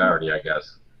version of charity, I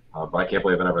guess. But I can't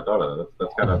believe I never thought of it.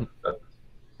 That's kind of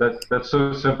that's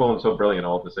so simple and so brilliant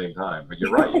all at the same time. But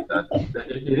you're right.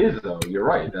 It is, though. You're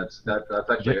right. That's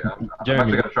actually. I'm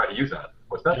actually going to try to use that.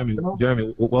 What's that?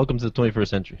 Jeremy, welcome to the 21st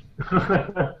century.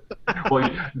 Well,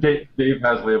 Dave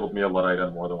has labeled me a Luddite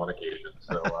on more than one occasion,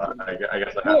 so I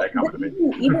guess I had that coming to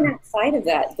me. Even outside of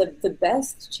that, the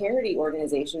best charity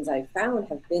organizations I've found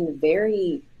have been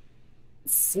very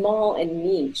small and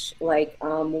niche. Like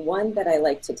one that I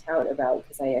like to tout about,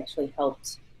 because I actually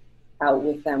helped out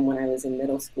with them when I was in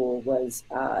middle school, was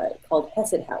called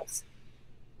Hesed House.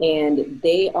 And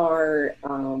they are,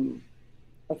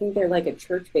 I think they're like a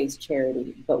church-based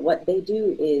charity, but what they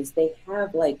do is they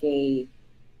have like a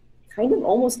kind of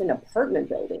almost an apartment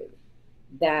building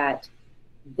that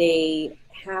they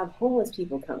have homeless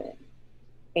people come in,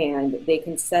 and they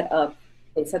set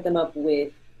them up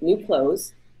with new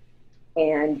clothes,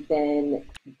 and then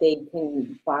they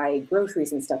can buy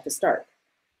groceries and stuff to start.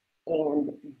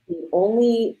 And the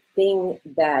only thing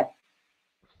that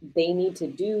they need to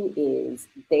do is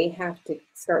they have to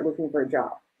start looking for a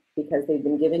job, because they've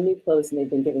been given new clothes and they've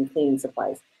been given cleaning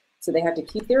supplies. So they have to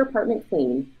keep their apartment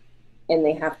clean, and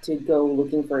they have to go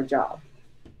looking for a job.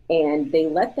 And they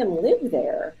let them live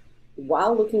there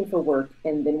while looking for work,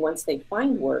 and then once they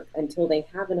find work, until they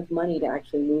have enough money to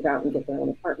actually move out and get their own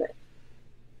apartment.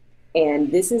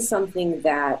 And this is something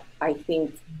that I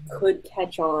think could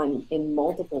catch on in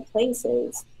multiple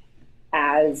places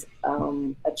as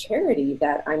a charity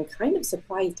that I'm kind of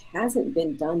surprised hasn't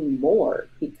been done more,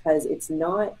 because it's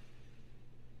not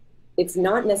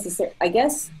necessary. I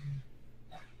guess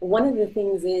one of the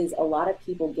things is a lot of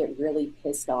people get really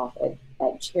pissed off at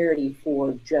charity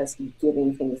for just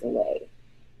giving things away.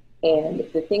 And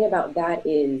the thing about that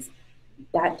is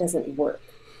that doesn't work.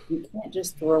 You can't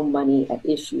just throw money at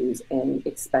issues and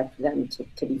expect them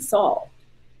to be solved.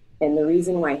 And the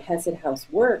reason why Hesed House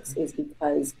works is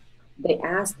because they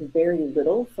ask very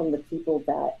little from the people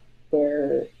that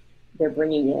they're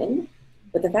bringing in.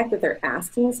 But the fact that they're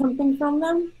asking something from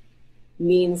them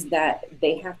means that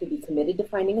they have to be committed to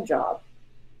finding a job,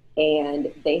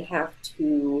 and they have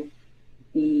to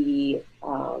be,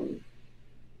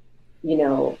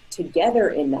 together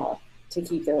enough to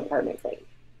keep their apartment clean.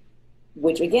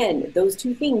 Which, again, those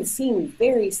two things seem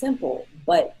very simple,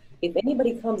 but if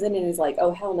anybody comes in and is like,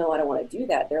 oh, hell no, I don't want to do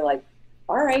that, they're like,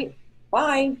 all right,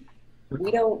 bye.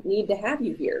 We don't need to have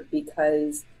you here,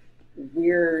 because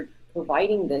we're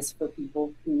providing this for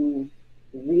people who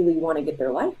really want to get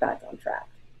their life back on track.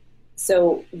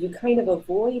 So you kind of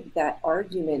avoid that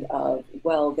argument of,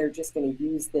 well, they're just going to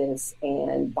use this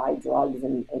and buy drugs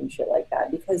and shit like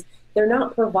that, because they're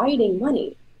not providing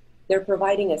money. They're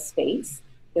providing a space,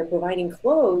 they're providing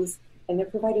clothes, and they're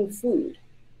providing food.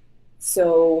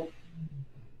 So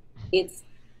it's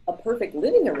a perfect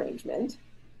living arrangement.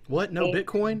 What? No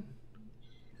Bitcoin?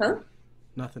 Huh?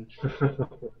 Nothing.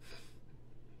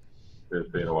 There's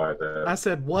been a while there. I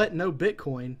said, what? No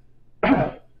Bitcoin?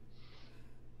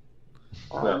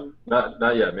 No,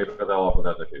 not yet. Maybe they'll offer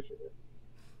that in the future.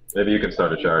 Maybe you can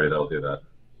start a charity that'll do that.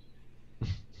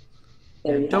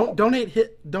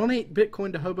 Donate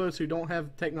Bitcoin to hobos who don't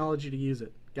have technology to use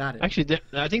it. Got it. Actually,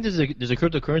 I think there's a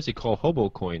cryptocurrency called Hobo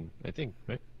Coin. I think,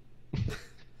 right?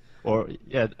 Or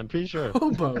yeah, I'm pretty sure.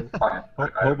 Hobo.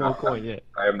 Hobo Coin. Yeah.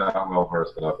 I am not well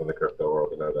versed enough in the crypto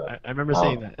world to know that. I remember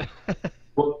saying that.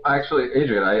 Well, actually,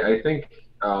 Adrian, I think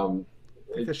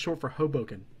that's short for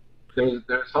Hoboken.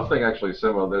 There's something actually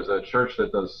similar. There's a church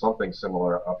that does something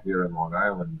similar up here in Long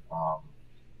Island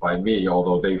by me,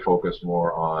 although they focus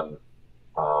more on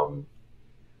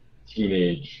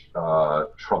teenage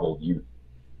troubled youth.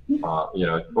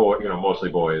 Mostly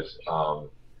boys.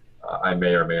 I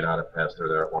may or may not have passed through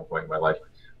there at one point in my life.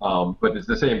 But it's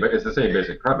the same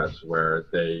basic premise, where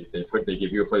they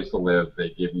give you a place to live,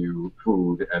 they give you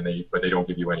food, but they don't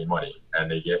give you any money,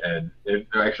 and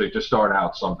actually to start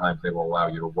out, sometimes they will allow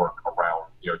you to work around,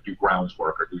 do grounds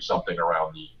work or do something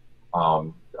around the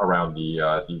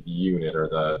unit or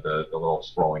the little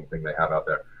sprawling thing they have out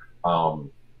there.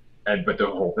 But the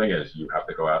whole thing is you have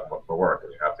to go out and look for work,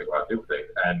 and you have to go out and do things,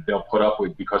 and they'll put up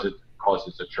with, because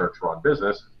it's a church-run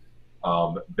business,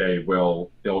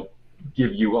 they'll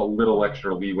give you a little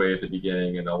extra leeway at the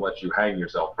beginning, and they'll let you hang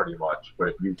yourself pretty much. But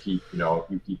if you keep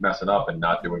messing up and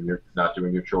not doing your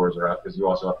chores around, because you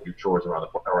also have to do chores around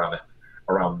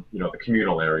the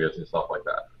communal areas and stuff like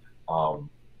that.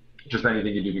 Just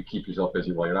anything you do to keep yourself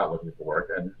busy while you're not looking for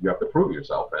work, and you have to prove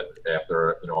yourself. And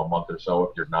after a month or so,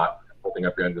 if you're not holding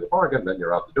up your end of the bargain, then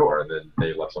you're out the door, and then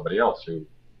they let somebody else who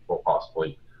will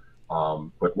possibly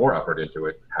put more effort into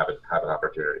it have an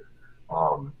opportunity,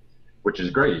 which is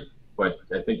great. But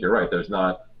I think you're right. There's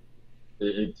not.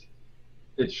 I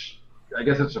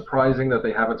guess it's surprising that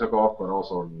they haven't took off, but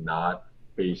also not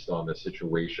based on the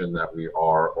situation that we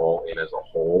are all in as a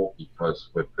whole. Because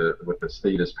with the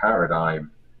status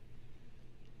paradigm,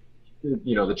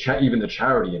 even the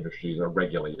charity industries are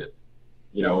regulated.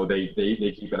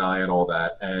 They keep an eye on all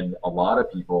that, and a lot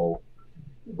of people,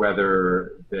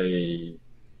 whether they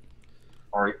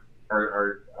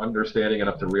are understanding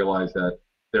enough to realize that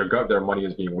their money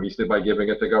is being wasted by giving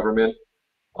it to government,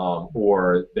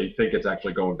 or they think it's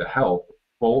actually going to help.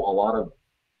 Well,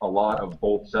 a lot of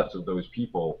both sets of those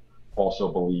people also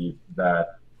believe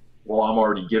that, well, I'm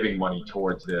already giving money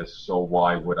towards this, so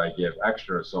why would I give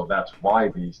extra? So that's why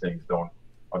these things don't,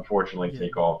 unfortunately,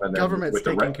 take off. And then government's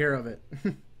taking care of it.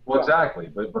 Well, exactly,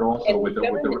 but also and the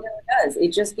government never does. It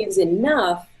just gives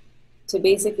enough to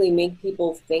basically make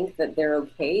people think that they're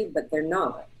okay, but they're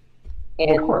not.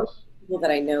 And of course. people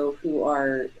that I know who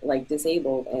are like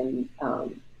disabled and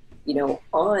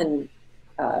on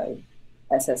uh,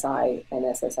 SSI and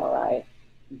SSRI,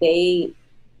 they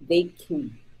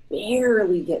can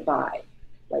barely get by,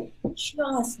 like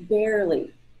just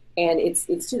barely, and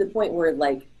it's to the point where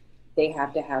like they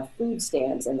have to have food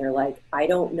stamps, and they're like, I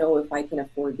don't know if I can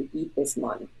afford to eat this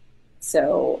month,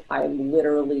 so I'm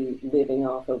literally living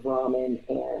off of ramen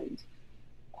and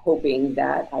hoping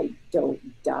that I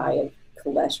don't die of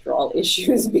cholesterol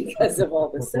issues because of all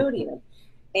the sodium.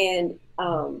 And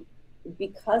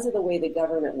because of the way the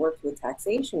government works with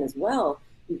taxation as well,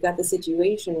 you've got the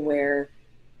situation where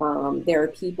there are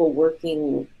people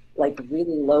working like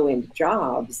really low end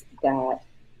jobs that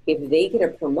if they get a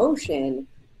promotion,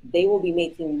 they will be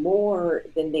making more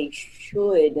than they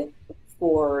should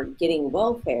for getting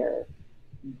welfare.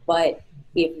 But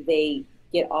if they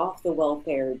get off the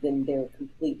welfare, then they're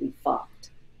completely fucked.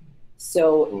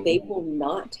 So they will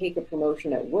not take a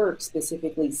promotion at work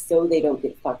specifically so they don't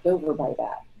get fucked over by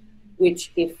that,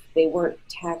 which if they weren't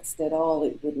taxed at all,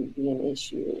 it wouldn't be an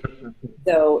issue.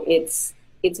 So it's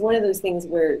one of those things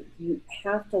where you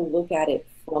have to look at it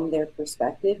from their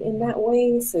perspective in that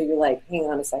way. So you're like, hang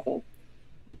on a second.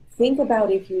 Think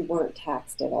about if you weren't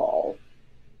taxed at all,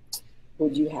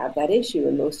 would you have that issue?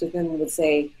 And most of them would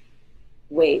say,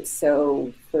 wait,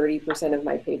 so 30% of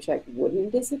my paycheck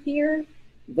wouldn't disappear?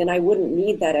 Then I wouldn't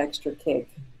need that extra kick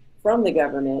from the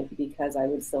government because I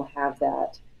would still have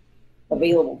that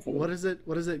available to me. What is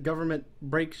it? Government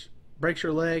breaks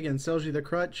your leg and sells you the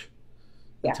crutch.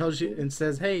 Yeah. And tells you and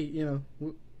says, hey,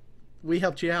 we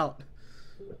helped you out.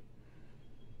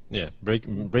 Yeah,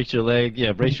 breaks your leg.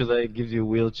 Yeah, breaks your leg, gives you a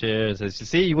wheelchair. And says,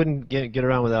 see, you wouldn't get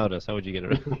around without us. How would you get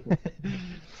around?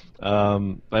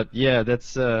 But yeah,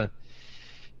 that's yeah.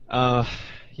 A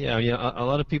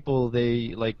lot of people,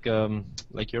 they like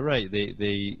you're right.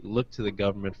 They look to the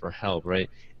government for help, right?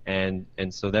 And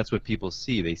so that's what people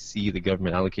see. They see the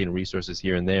government allocating resources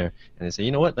here and there, and they say,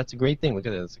 you know what, that's a great thing. Look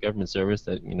at that, it's a government service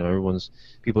that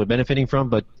people are benefiting from.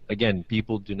 But again,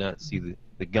 people do not see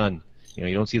the gun.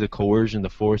 You don't see the coercion, the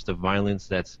force, the violence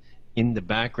that's in the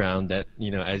background. That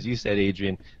as you said,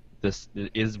 Adrian, this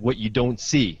is what you don't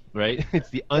see, right? It's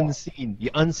the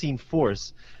unseen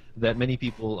force that many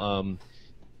people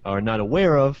are not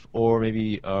aware of, or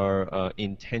maybe are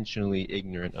intentionally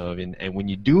ignorant of. And when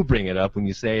you do bring it up, when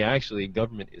you say actually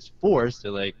government is forced,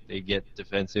 they get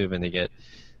defensive and they get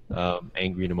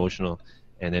angry and emotional,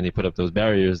 and then they put up those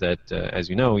barriers that, as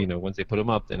once they put them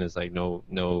up, then it's like no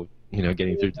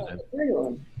getting through to them.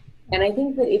 And I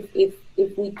think that if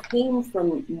we came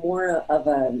from more of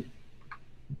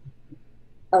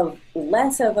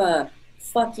less of a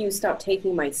fuck you, stop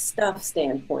taking my stuff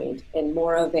standpoint, and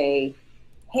more of a,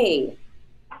 hey,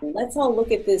 let's all look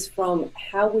at this from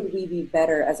how would we be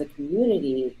better as a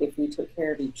community if we took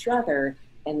care of each other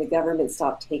and the government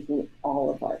stopped taking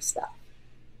all of our stuff.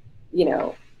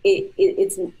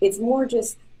 It's more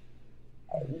just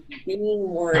being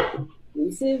more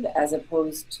inclusive as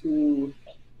opposed to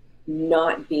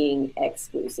not being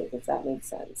exclusive, if that makes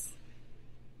sense.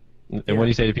 And what do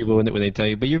you say to people when they tell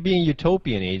you, but you're being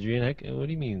utopian, Adrian? What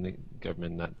do you mean the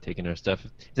government not taking our stuff?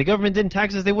 If the government didn't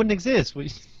tax us, they wouldn't exist.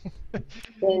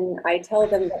 Then I tell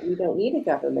them that we don't need a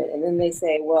government, and then they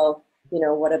say, well,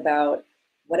 what about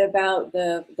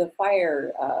the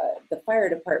fire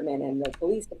department and the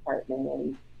police department?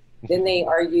 And then they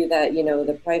argue that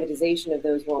the privatization of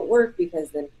those won't work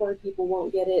because then poor people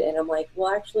won't get it. And I'm like,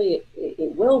 well, actually,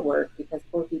 it will work because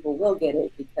poor people will get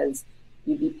it because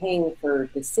you'd be paying for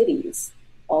the cities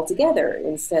altogether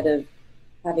instead of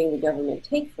having the government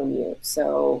take from you.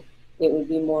 So it would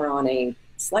be more on a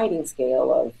sliding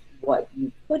scale of what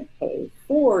you could pay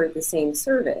for the same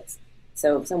service.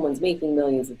 So if someone's making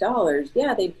millions of dollars,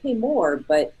 yeah, they'd pay more,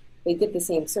 but they get the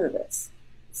same service.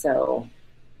 So,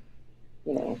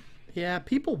 Yeah,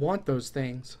 people want those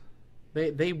things.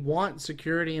 They want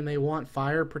security, and they want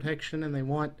fire protection, and they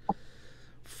want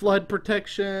flood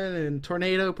protection and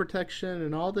tornado protection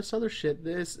and all this other shit.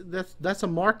 That's a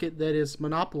market that is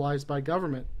monopolized by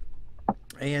government.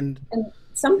 And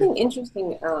something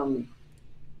interesting, God,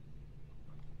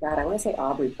 I want to say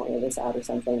Aubrey pointed this out or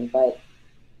something, but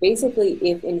basically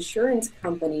if insurance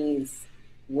companies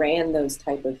ran those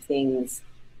type of things,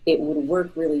 it would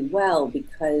work really well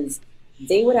because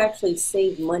they would actually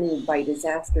save money by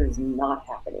disasters not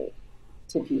happening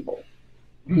to people.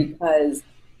 Because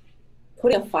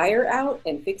putting a fire out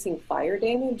and fixing fire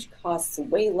damage costs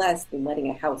way less than letting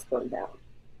a house burn down,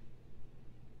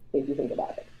 if you think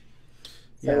about it.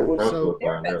 So it would be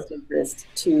in their best interest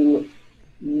to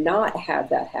not have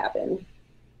that happen.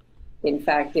 In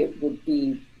fact, it would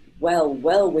be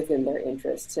well within their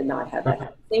interest to not have that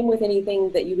happen. Same with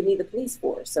anything that you would need the police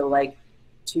for. So like,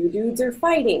 two dudes are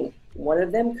fighting, one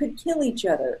of them could kill each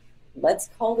other. Let's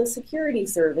call the security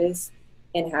service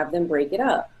and have them break it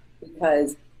up,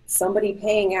 because somebody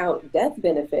paying out death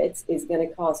benefits is going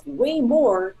to cost way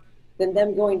more than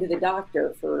them going to the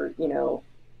doctor for, you know,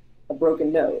 a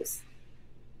broken nose.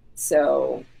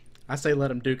 So I say let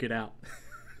them duke it out.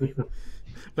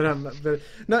 but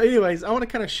no. Anyways, I want to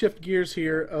kind of shift gears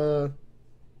here.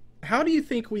 How do you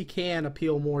think we can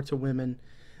appeal more to women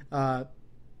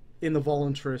in the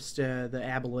voluntarists, the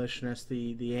abolitionists,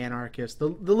 the anarchists, the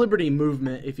liberty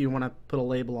movement, if you want to put a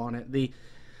label on it?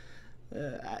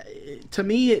 To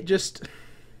me, it just,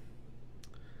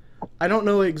 I don't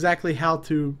know exactly how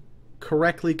to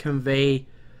correctly convey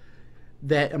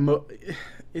that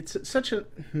it's such a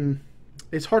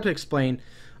it's hard to explain,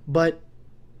 but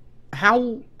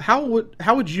how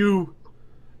would you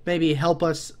maybe help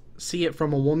us see it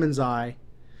from a woman's eye?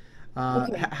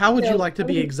 Okay. How would you like to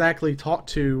be exactly taught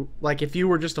to, like, if you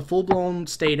were just a full-blown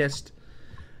statist,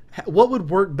 what would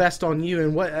work best on you?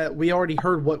 And what we already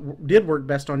heard what did work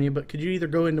best on you, but could you either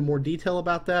go into more detail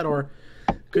about that, or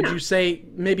could you say,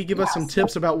 maybe give us some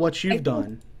tips about what you've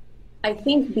done? I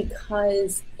think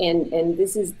because, and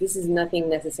this is nothing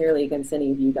necessarily against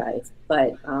any of you guys,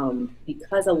 but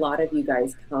because a lot of you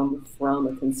guys come from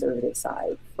a conservative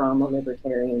side, from a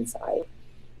libertarian side,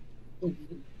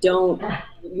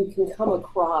 you can come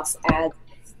across as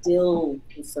still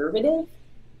conservative.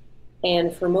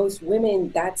 And for most women,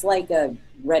 that's like a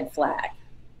red flag,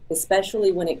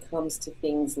 especially when it comes to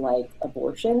things like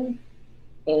abortion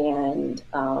and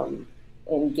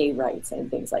gay rights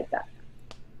and things like that.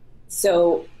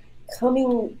 So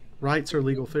rights are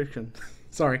legal fiction.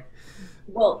 Sorry.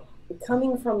 Well,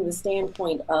 coming from the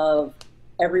standpoint of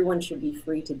everyone should be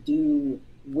free to do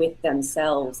with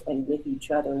themselves and with each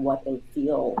other what they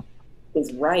feel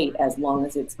is right, as long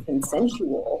as it's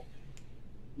consensual,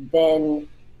 then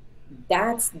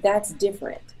that's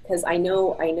different. Because I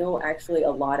know actually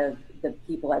a lot of the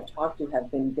people I've talked to have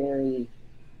been very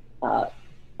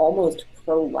almost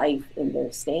pro-life in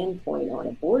their standpoint on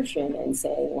abortion, and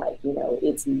saying, like, you know,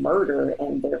 it's murder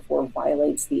and therefore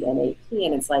violates the NAP.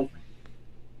 And it's like,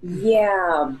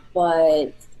 yeah,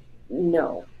 but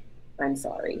no, I'm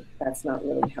sorry, that's not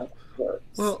really how it works.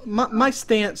 Well, my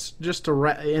stance, just to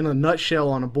in a nutshell,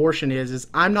 on abortion is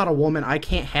I'm not a woman. I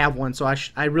can't have one, so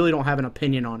I really don't have an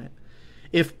opinion on it.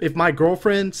 If my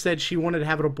girlfriend said she wanted to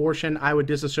have an abortion, I would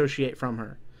disassociate from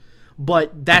her.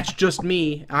 But that's just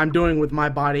me. I'm doing with my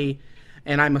body,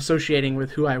 and I'm associating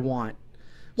with who I want.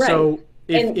 Right. So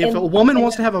if a woman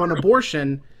wants to have an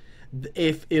abortion,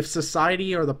 if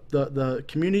society or the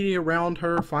community around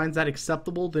her finds that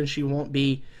acceptable, then she won't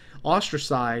be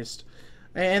ostracized.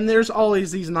 And there's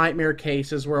always these nightmare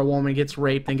cases where a woman gets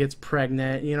raped and gets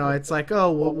pregnant. You know, it's like,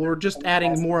 oh, well, we're just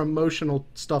adding more emotional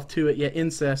stuff to it, yet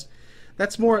incest.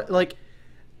 That's more like,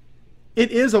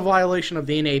 it is a violation of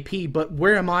the NAP, but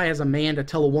where am I as a man to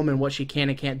tell a woman what she can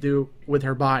and can't do with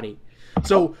her body?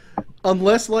 So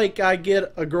unless, like, I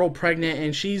get a girl pregnant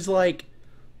and she's, like,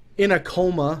 in a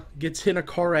coma, gets hit in a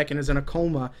car wreck and is in a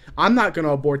coma, I'm not going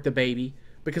to abort the baby,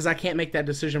 because I can't make that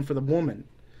decision for the woman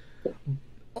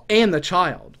and the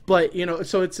child. But, you know,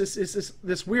 so it's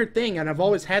this weird thing, and I've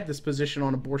always had this position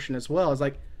on abortion as well. It's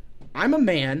like, I'm a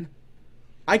man,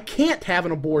 I can't have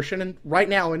an abortion, and right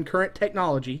now in current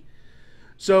technology,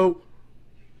 so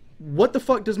what the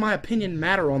fuck does my opinion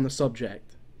matter on the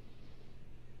subject?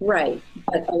 Right,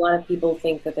 but a lot of people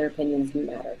think that their opinions do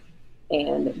matter,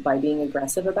 and by being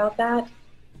aggressive about that,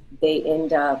 they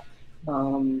end up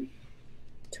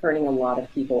turning a lot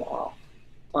of people off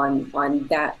on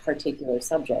that particular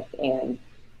subject. And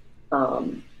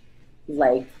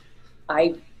like,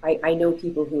 I know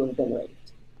people who have been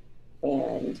raped,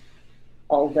 and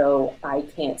although I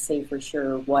can't say for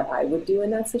sure what I would do in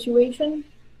that situation,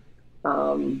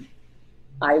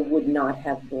 I would not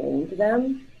have blamed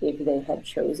them if they had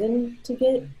chosen to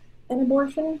get an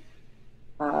abortion.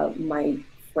 My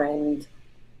friend,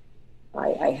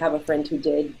 I have a friend who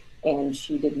did, and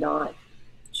she did not.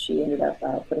 She ended up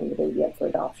putting the baby up for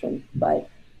adoption. But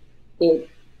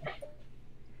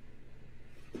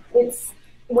it's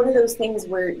one of those things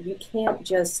where you can't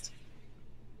just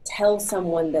tell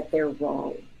someone that they're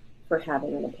wrong for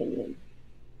having an opinion.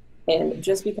 And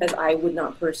just because I would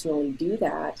not personally do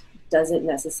that doesn't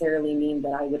necessarily mean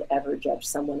that I would ever judge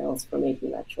someone else for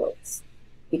making that choice,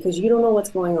 because you don't know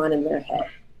what's going on in their head.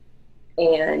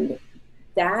 And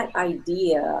that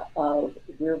idea of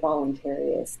we're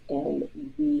voluntarists and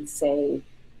we say,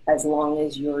 as long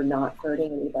as you're not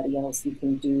hurting anybody else, you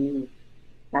can do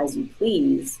as you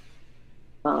please,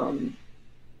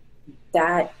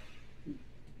 that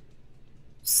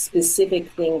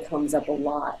specific thing comes up a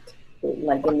lot.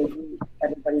 Like in the group,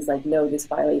 everybody's like, no, this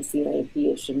violates the NAP,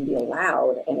 it shouldn't be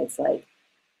allowed. And it's like,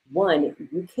 one,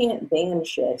 you can't ban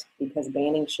shit because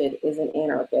banning shit isn't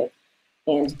anarchic.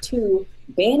 And two,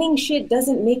 banning shit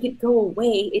doesn't make it go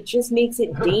away. It just makes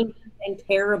it dangerous and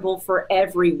terrible for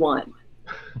everyone.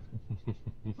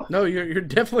 No, you're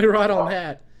definitely right on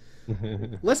that.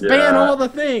 Let's ban all the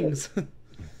things.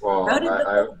 Well, how did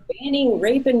the banning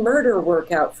rape and murder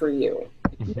work out for you?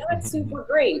 Not super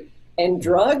great. And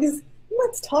drugs?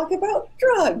 Let's talk about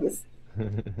drugs.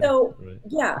 So,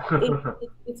 yeah,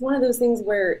 it's one of those things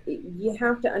where you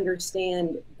have to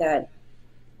understand that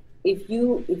if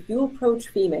you approach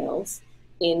females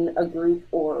in a group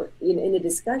or in a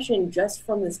discussion just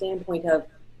from the standpoint of,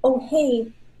 oh,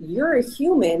 hey, you're a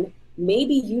human,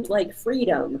 maybe you'd like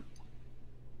freedom,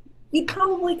 you'd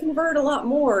probably convert a lot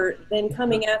more than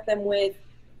coming at them with,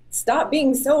 stop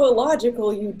being so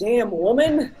illogical, you damn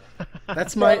woman.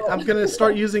 That's I'm going to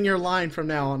start using your line from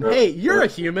now on. Hey, you're a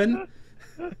human.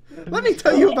 Let me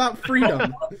tell you about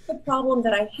freedom. The problem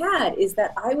that I had is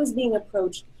that I was being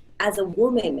approached as a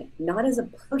woman, not as a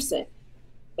person.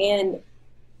 And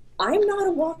I'm not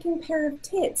a walking pair of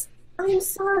tits. I'm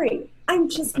sorry. I'm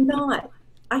just not.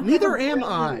 Neither am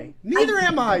I. Neither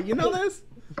am I. You know this?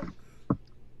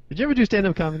 Did you ever do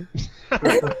stand-up comedy?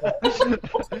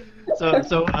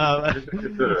 So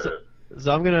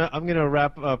I'm gonna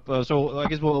wrap up. So I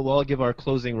guess we'll all give our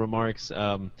closing remarks.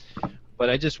 But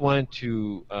I just wanted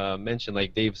to mention,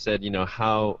 like Dave said,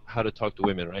 how to talk to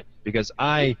women, right? Because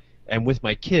I am with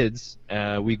my kids.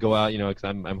 We go out, because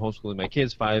I'm homeschooling my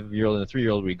kids, 5-year-old and a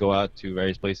 3-year-old. We go out to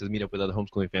various places, meet up with other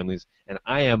homeschooling families, and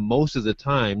I am most of the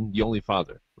time the only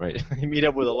father, right? I meet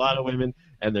up with a lot of women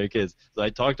and their kids, so I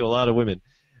talk to a lot of women,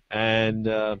 and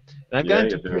I've gotten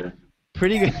to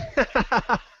pretty good.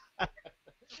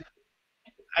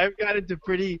 I've got into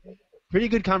pretty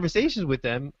good conversations with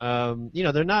them.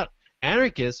 They're not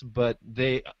anarchists, but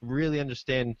they really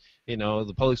understand,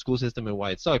 the public school system and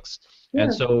why it sucks. Yeah.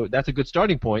 And so that's a good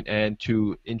starting point, and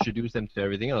to introduce them to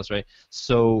everything else, right?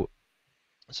 So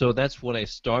that's what I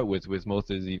start with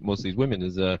most of these women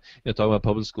is talking about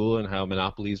public school and how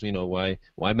monopolies, why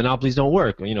monopolies don't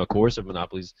work. Coercive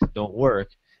monopolies don't work.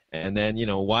 And then,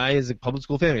 why is it public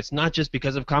school failing? It's not just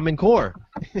because of Common Core.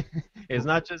 It's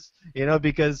not just,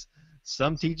 because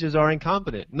some teachers are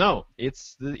incompetent. No,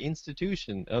 it's the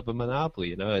institution of a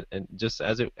monopoly, and just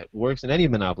as it works in any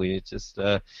monopoly, it just,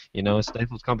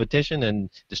 stifles competition and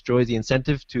destroys the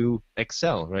incentive to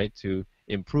excel, right, to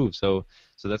improve. So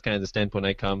that's kind of the standpoint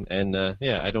I come, and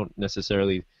I don't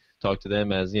necessarily talk to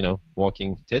them as,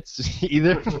 walking tits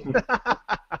either.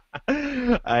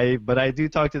 But I do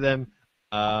talk to them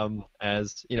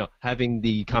as having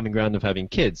the common ground of having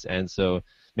kids, and so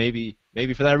maybe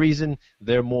for that reason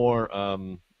they're more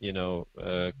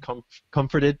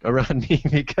comforted around me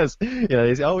because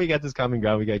they say, oh, we got this common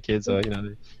ground, we got kids, so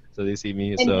so they see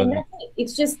me. And that's it.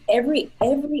 It's just every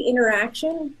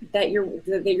interaction that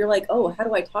you're like, oh, how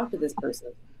do I talk to this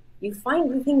person? You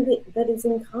find the thing that is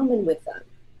in common with them.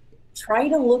 Try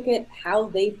to look at how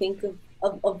they think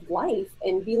of life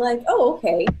and be like, oh,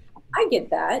 okay, I get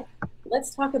that.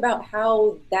 Let's talk about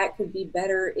how that could be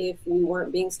better if we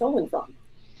weren't being stolen from.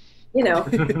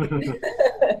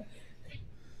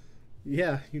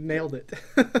 Yeah, you nailed it.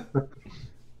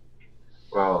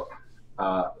 Well,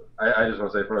 I just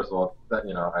want to say, first of all, that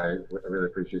I really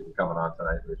appreciate you coming on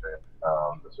tonight, Adrian.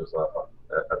 This was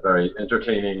a very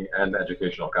entertaining and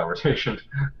educational conversation,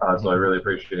 so I really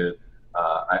appreciate it.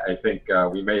 I think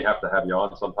we may have to have you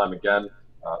on sometime again.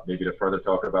 Maybe to further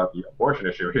talk about the abortion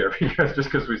issue here,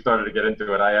 because we started to get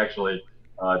into it. I actually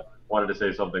wanted to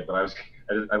say something, but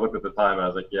I looked at the time and I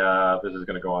was like, yeah, this is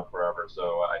going to go on forever. So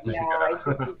I think I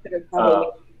think we could have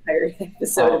probably made an entire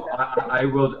episode about that. I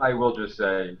will just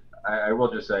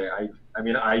say, I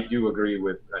mean, I do agree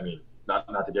with,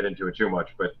 not to get into it too much,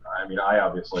 but I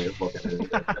obviously look at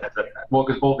it well,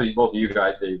 because both of you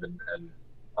guys, Dave and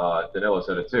Danilo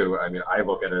said it too. I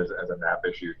look at it as a NAP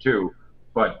issue too,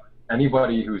 but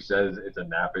anybody who says it's a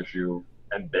NAP issue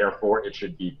and therefore it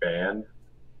should be banned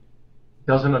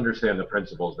doesn't understand the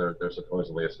principles they're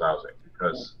supposedly espousing.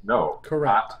 Because no,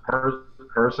 correct.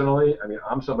 Personally,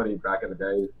 I'm somebody back in the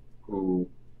day who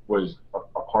was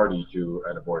a party to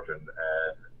an abortion,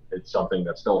 and it's something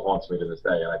that still haunts me to this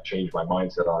day, and I've changed my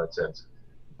mindset on it since.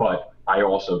 But I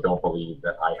also don't believe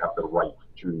that I have the right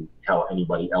to tell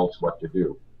anybody else what to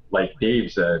do. Like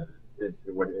Dave said,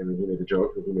 when he made the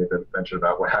joke, he made the mention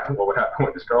about what would happen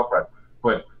with his girlfriend.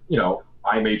 But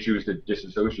I may choose to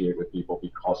disassociate with people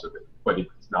because of it. But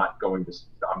it's not going to.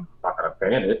 I'm not going to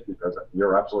ban it, because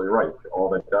you're absolutely right.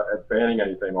 Banning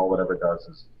anything, all it ever does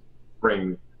is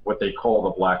bring what they call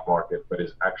the black market, but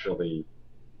is actually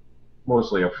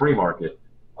mostly a free market,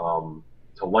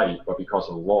 to light. But because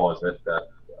of the laws that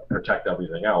protect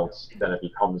everything else, then it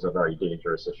becomes a very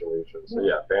dangerous situation. So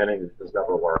yeah, banning just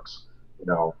never works.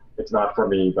 It's not for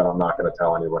me, but I'm not going to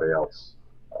tell anybody else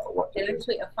what to do. And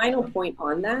actually, a final point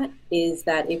on that is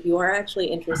that if you are actually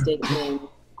interested in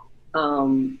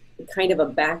kind of a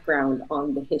background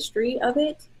on the history of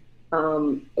it,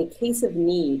 A Case of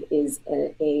Need is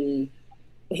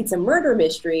it's a murder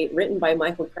mystery written by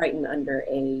Michael Crichton under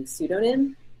a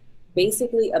pseudonym,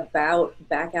 basically about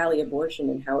back alley abortion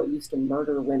and how it used to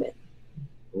murder women.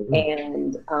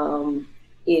 And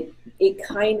it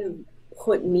kind of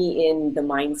put me in the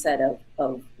mindset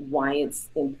of why it's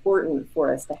important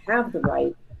for us to have the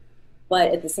right,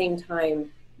 but at the same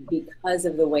time, because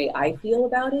of the way I feel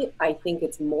about it, I think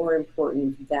it's more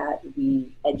important that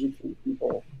we educate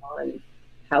people on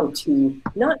how to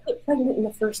not get pregnant in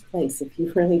the first place if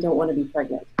you really don't want to be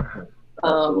pregnant.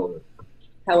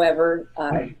 However,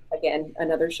 again,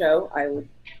 another show. I would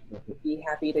be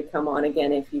happy to come on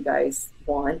again if you guys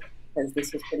want, because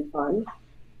this was pretty fun.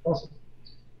 Awesome.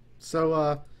 So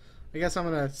I guess I'm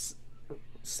gonna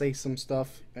say some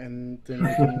stuff, and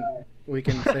then we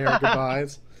can say our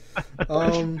goodbyes.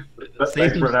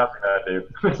 Thanks for announcing that, Dave.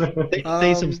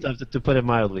 Say some stuff to put it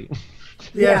mildly.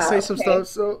 Yeah, say some stuff.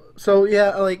 So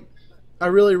yeah, like, I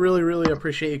really, really, really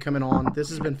appreciate you coming on. This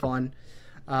has been fun.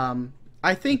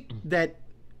 I think that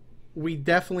we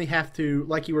definitely have to,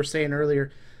 like you were saying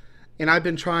earlier, and I've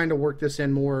been trying to work this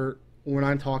in more when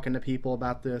I'm talking to people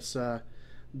about this,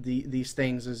 these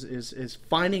things, is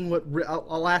finding what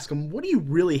I'll ask them, what do you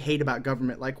really hate about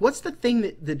government? Like, what's the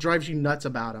thing that drives you nuts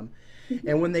about them?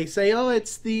 And when they say, oh,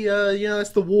 it's the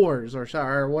it's the wars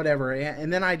or whatever,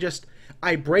 and then I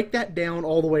break that down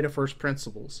all the way to first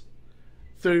principles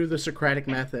through the Socratic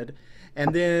method,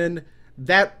 and then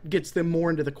that gets them more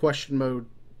into the question mode.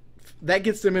 That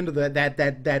gets them into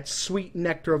that sweet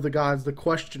nectar of the gods, the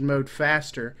question mode,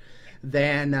 faster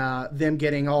than them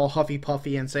getting all huffy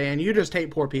puffy and saying, you just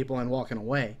hate poor people and walking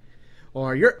away,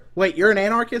 or you're an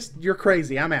anarchist, you're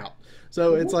crazy, I'm out.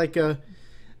 So it's like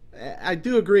I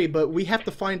do agree, but we have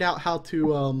to find out how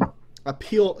to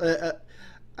appeal.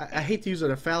 I hate to use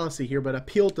a fallacy here, but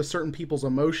appeal to certain people's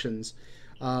emotions,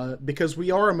 because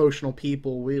we are emotional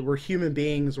people. We're human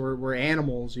beings. We're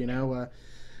animals. According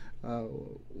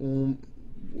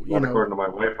to my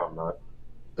wife, I'm not.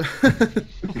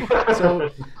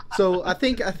 So I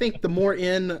think the more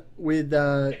in with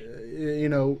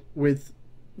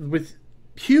with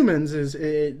humans is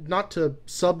not to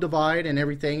subdivide and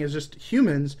everything, is just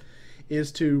humans,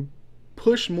 is to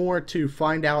push more to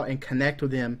find out and connect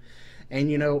with them. And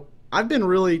I've been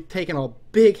really taking a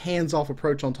big hands-off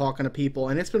approach on talking to people,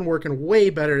 and it's been working way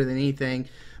better than anything,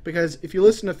 because if you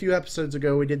listen a few episodes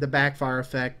ago, we did the backfire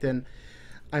effect, and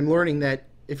I'm learning that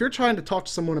if you're trying to talk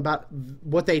to someone about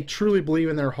what they truly believe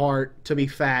in their heart to be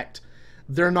fact,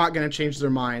 they're not going to change their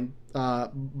mind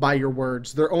by your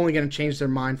words. They're only going to change their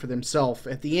mind for themselves.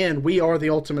 At the end, we are the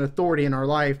ultimate authority in our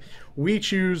life. We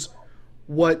choose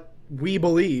what we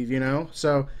believe,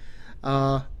 So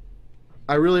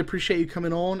I really appreciate you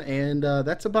coming on, and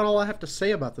that's about all I have to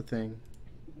say about the thing.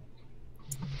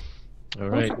 All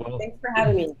right. Well, thanks for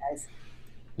having me, guys.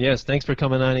 Yes, thanks for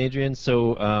coming on, Adrian.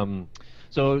 So,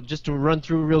 so just to run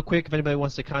through real quick, if anybody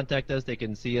wants to contact us, they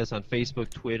can see us on Facebook,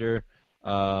 Twitter,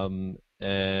 and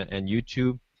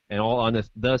YouTube, and all on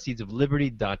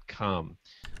theseedsofliberty.com.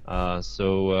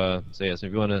 So yes,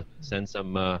 if you want to send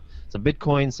some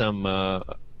Bitcoin,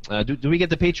 do we get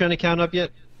the Patreon account up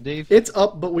yet, Dave? It's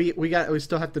up, but we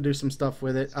still have to do some stuff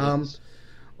with it.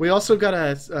 We also got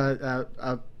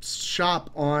a shop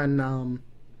on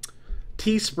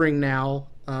Teespring now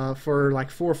for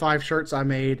like 4 or 5 shirts I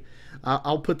made.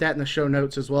 I'll put that in the show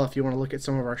notes as well if you want to look at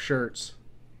some of our shirts.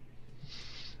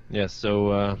 Yes,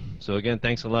 so again,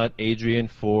 thanks a lot, Adrian,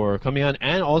 for coming on,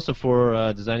 and also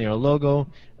for designing our logo.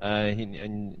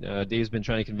 Dave's been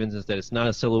trying to convince us that it's not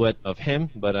a silhouette of him,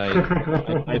 but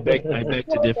I beg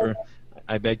to differ.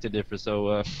 I beg to differ.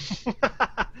 So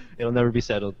it'll never be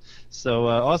settled. So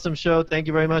awesome show. Thank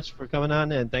you very much for coming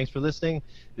on, and thanks for listening.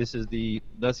 This is the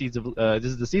Seeds of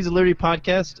Liberty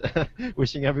podcast.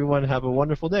 Wishing everyone have a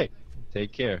wonderful day.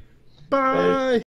 Take care. Bye.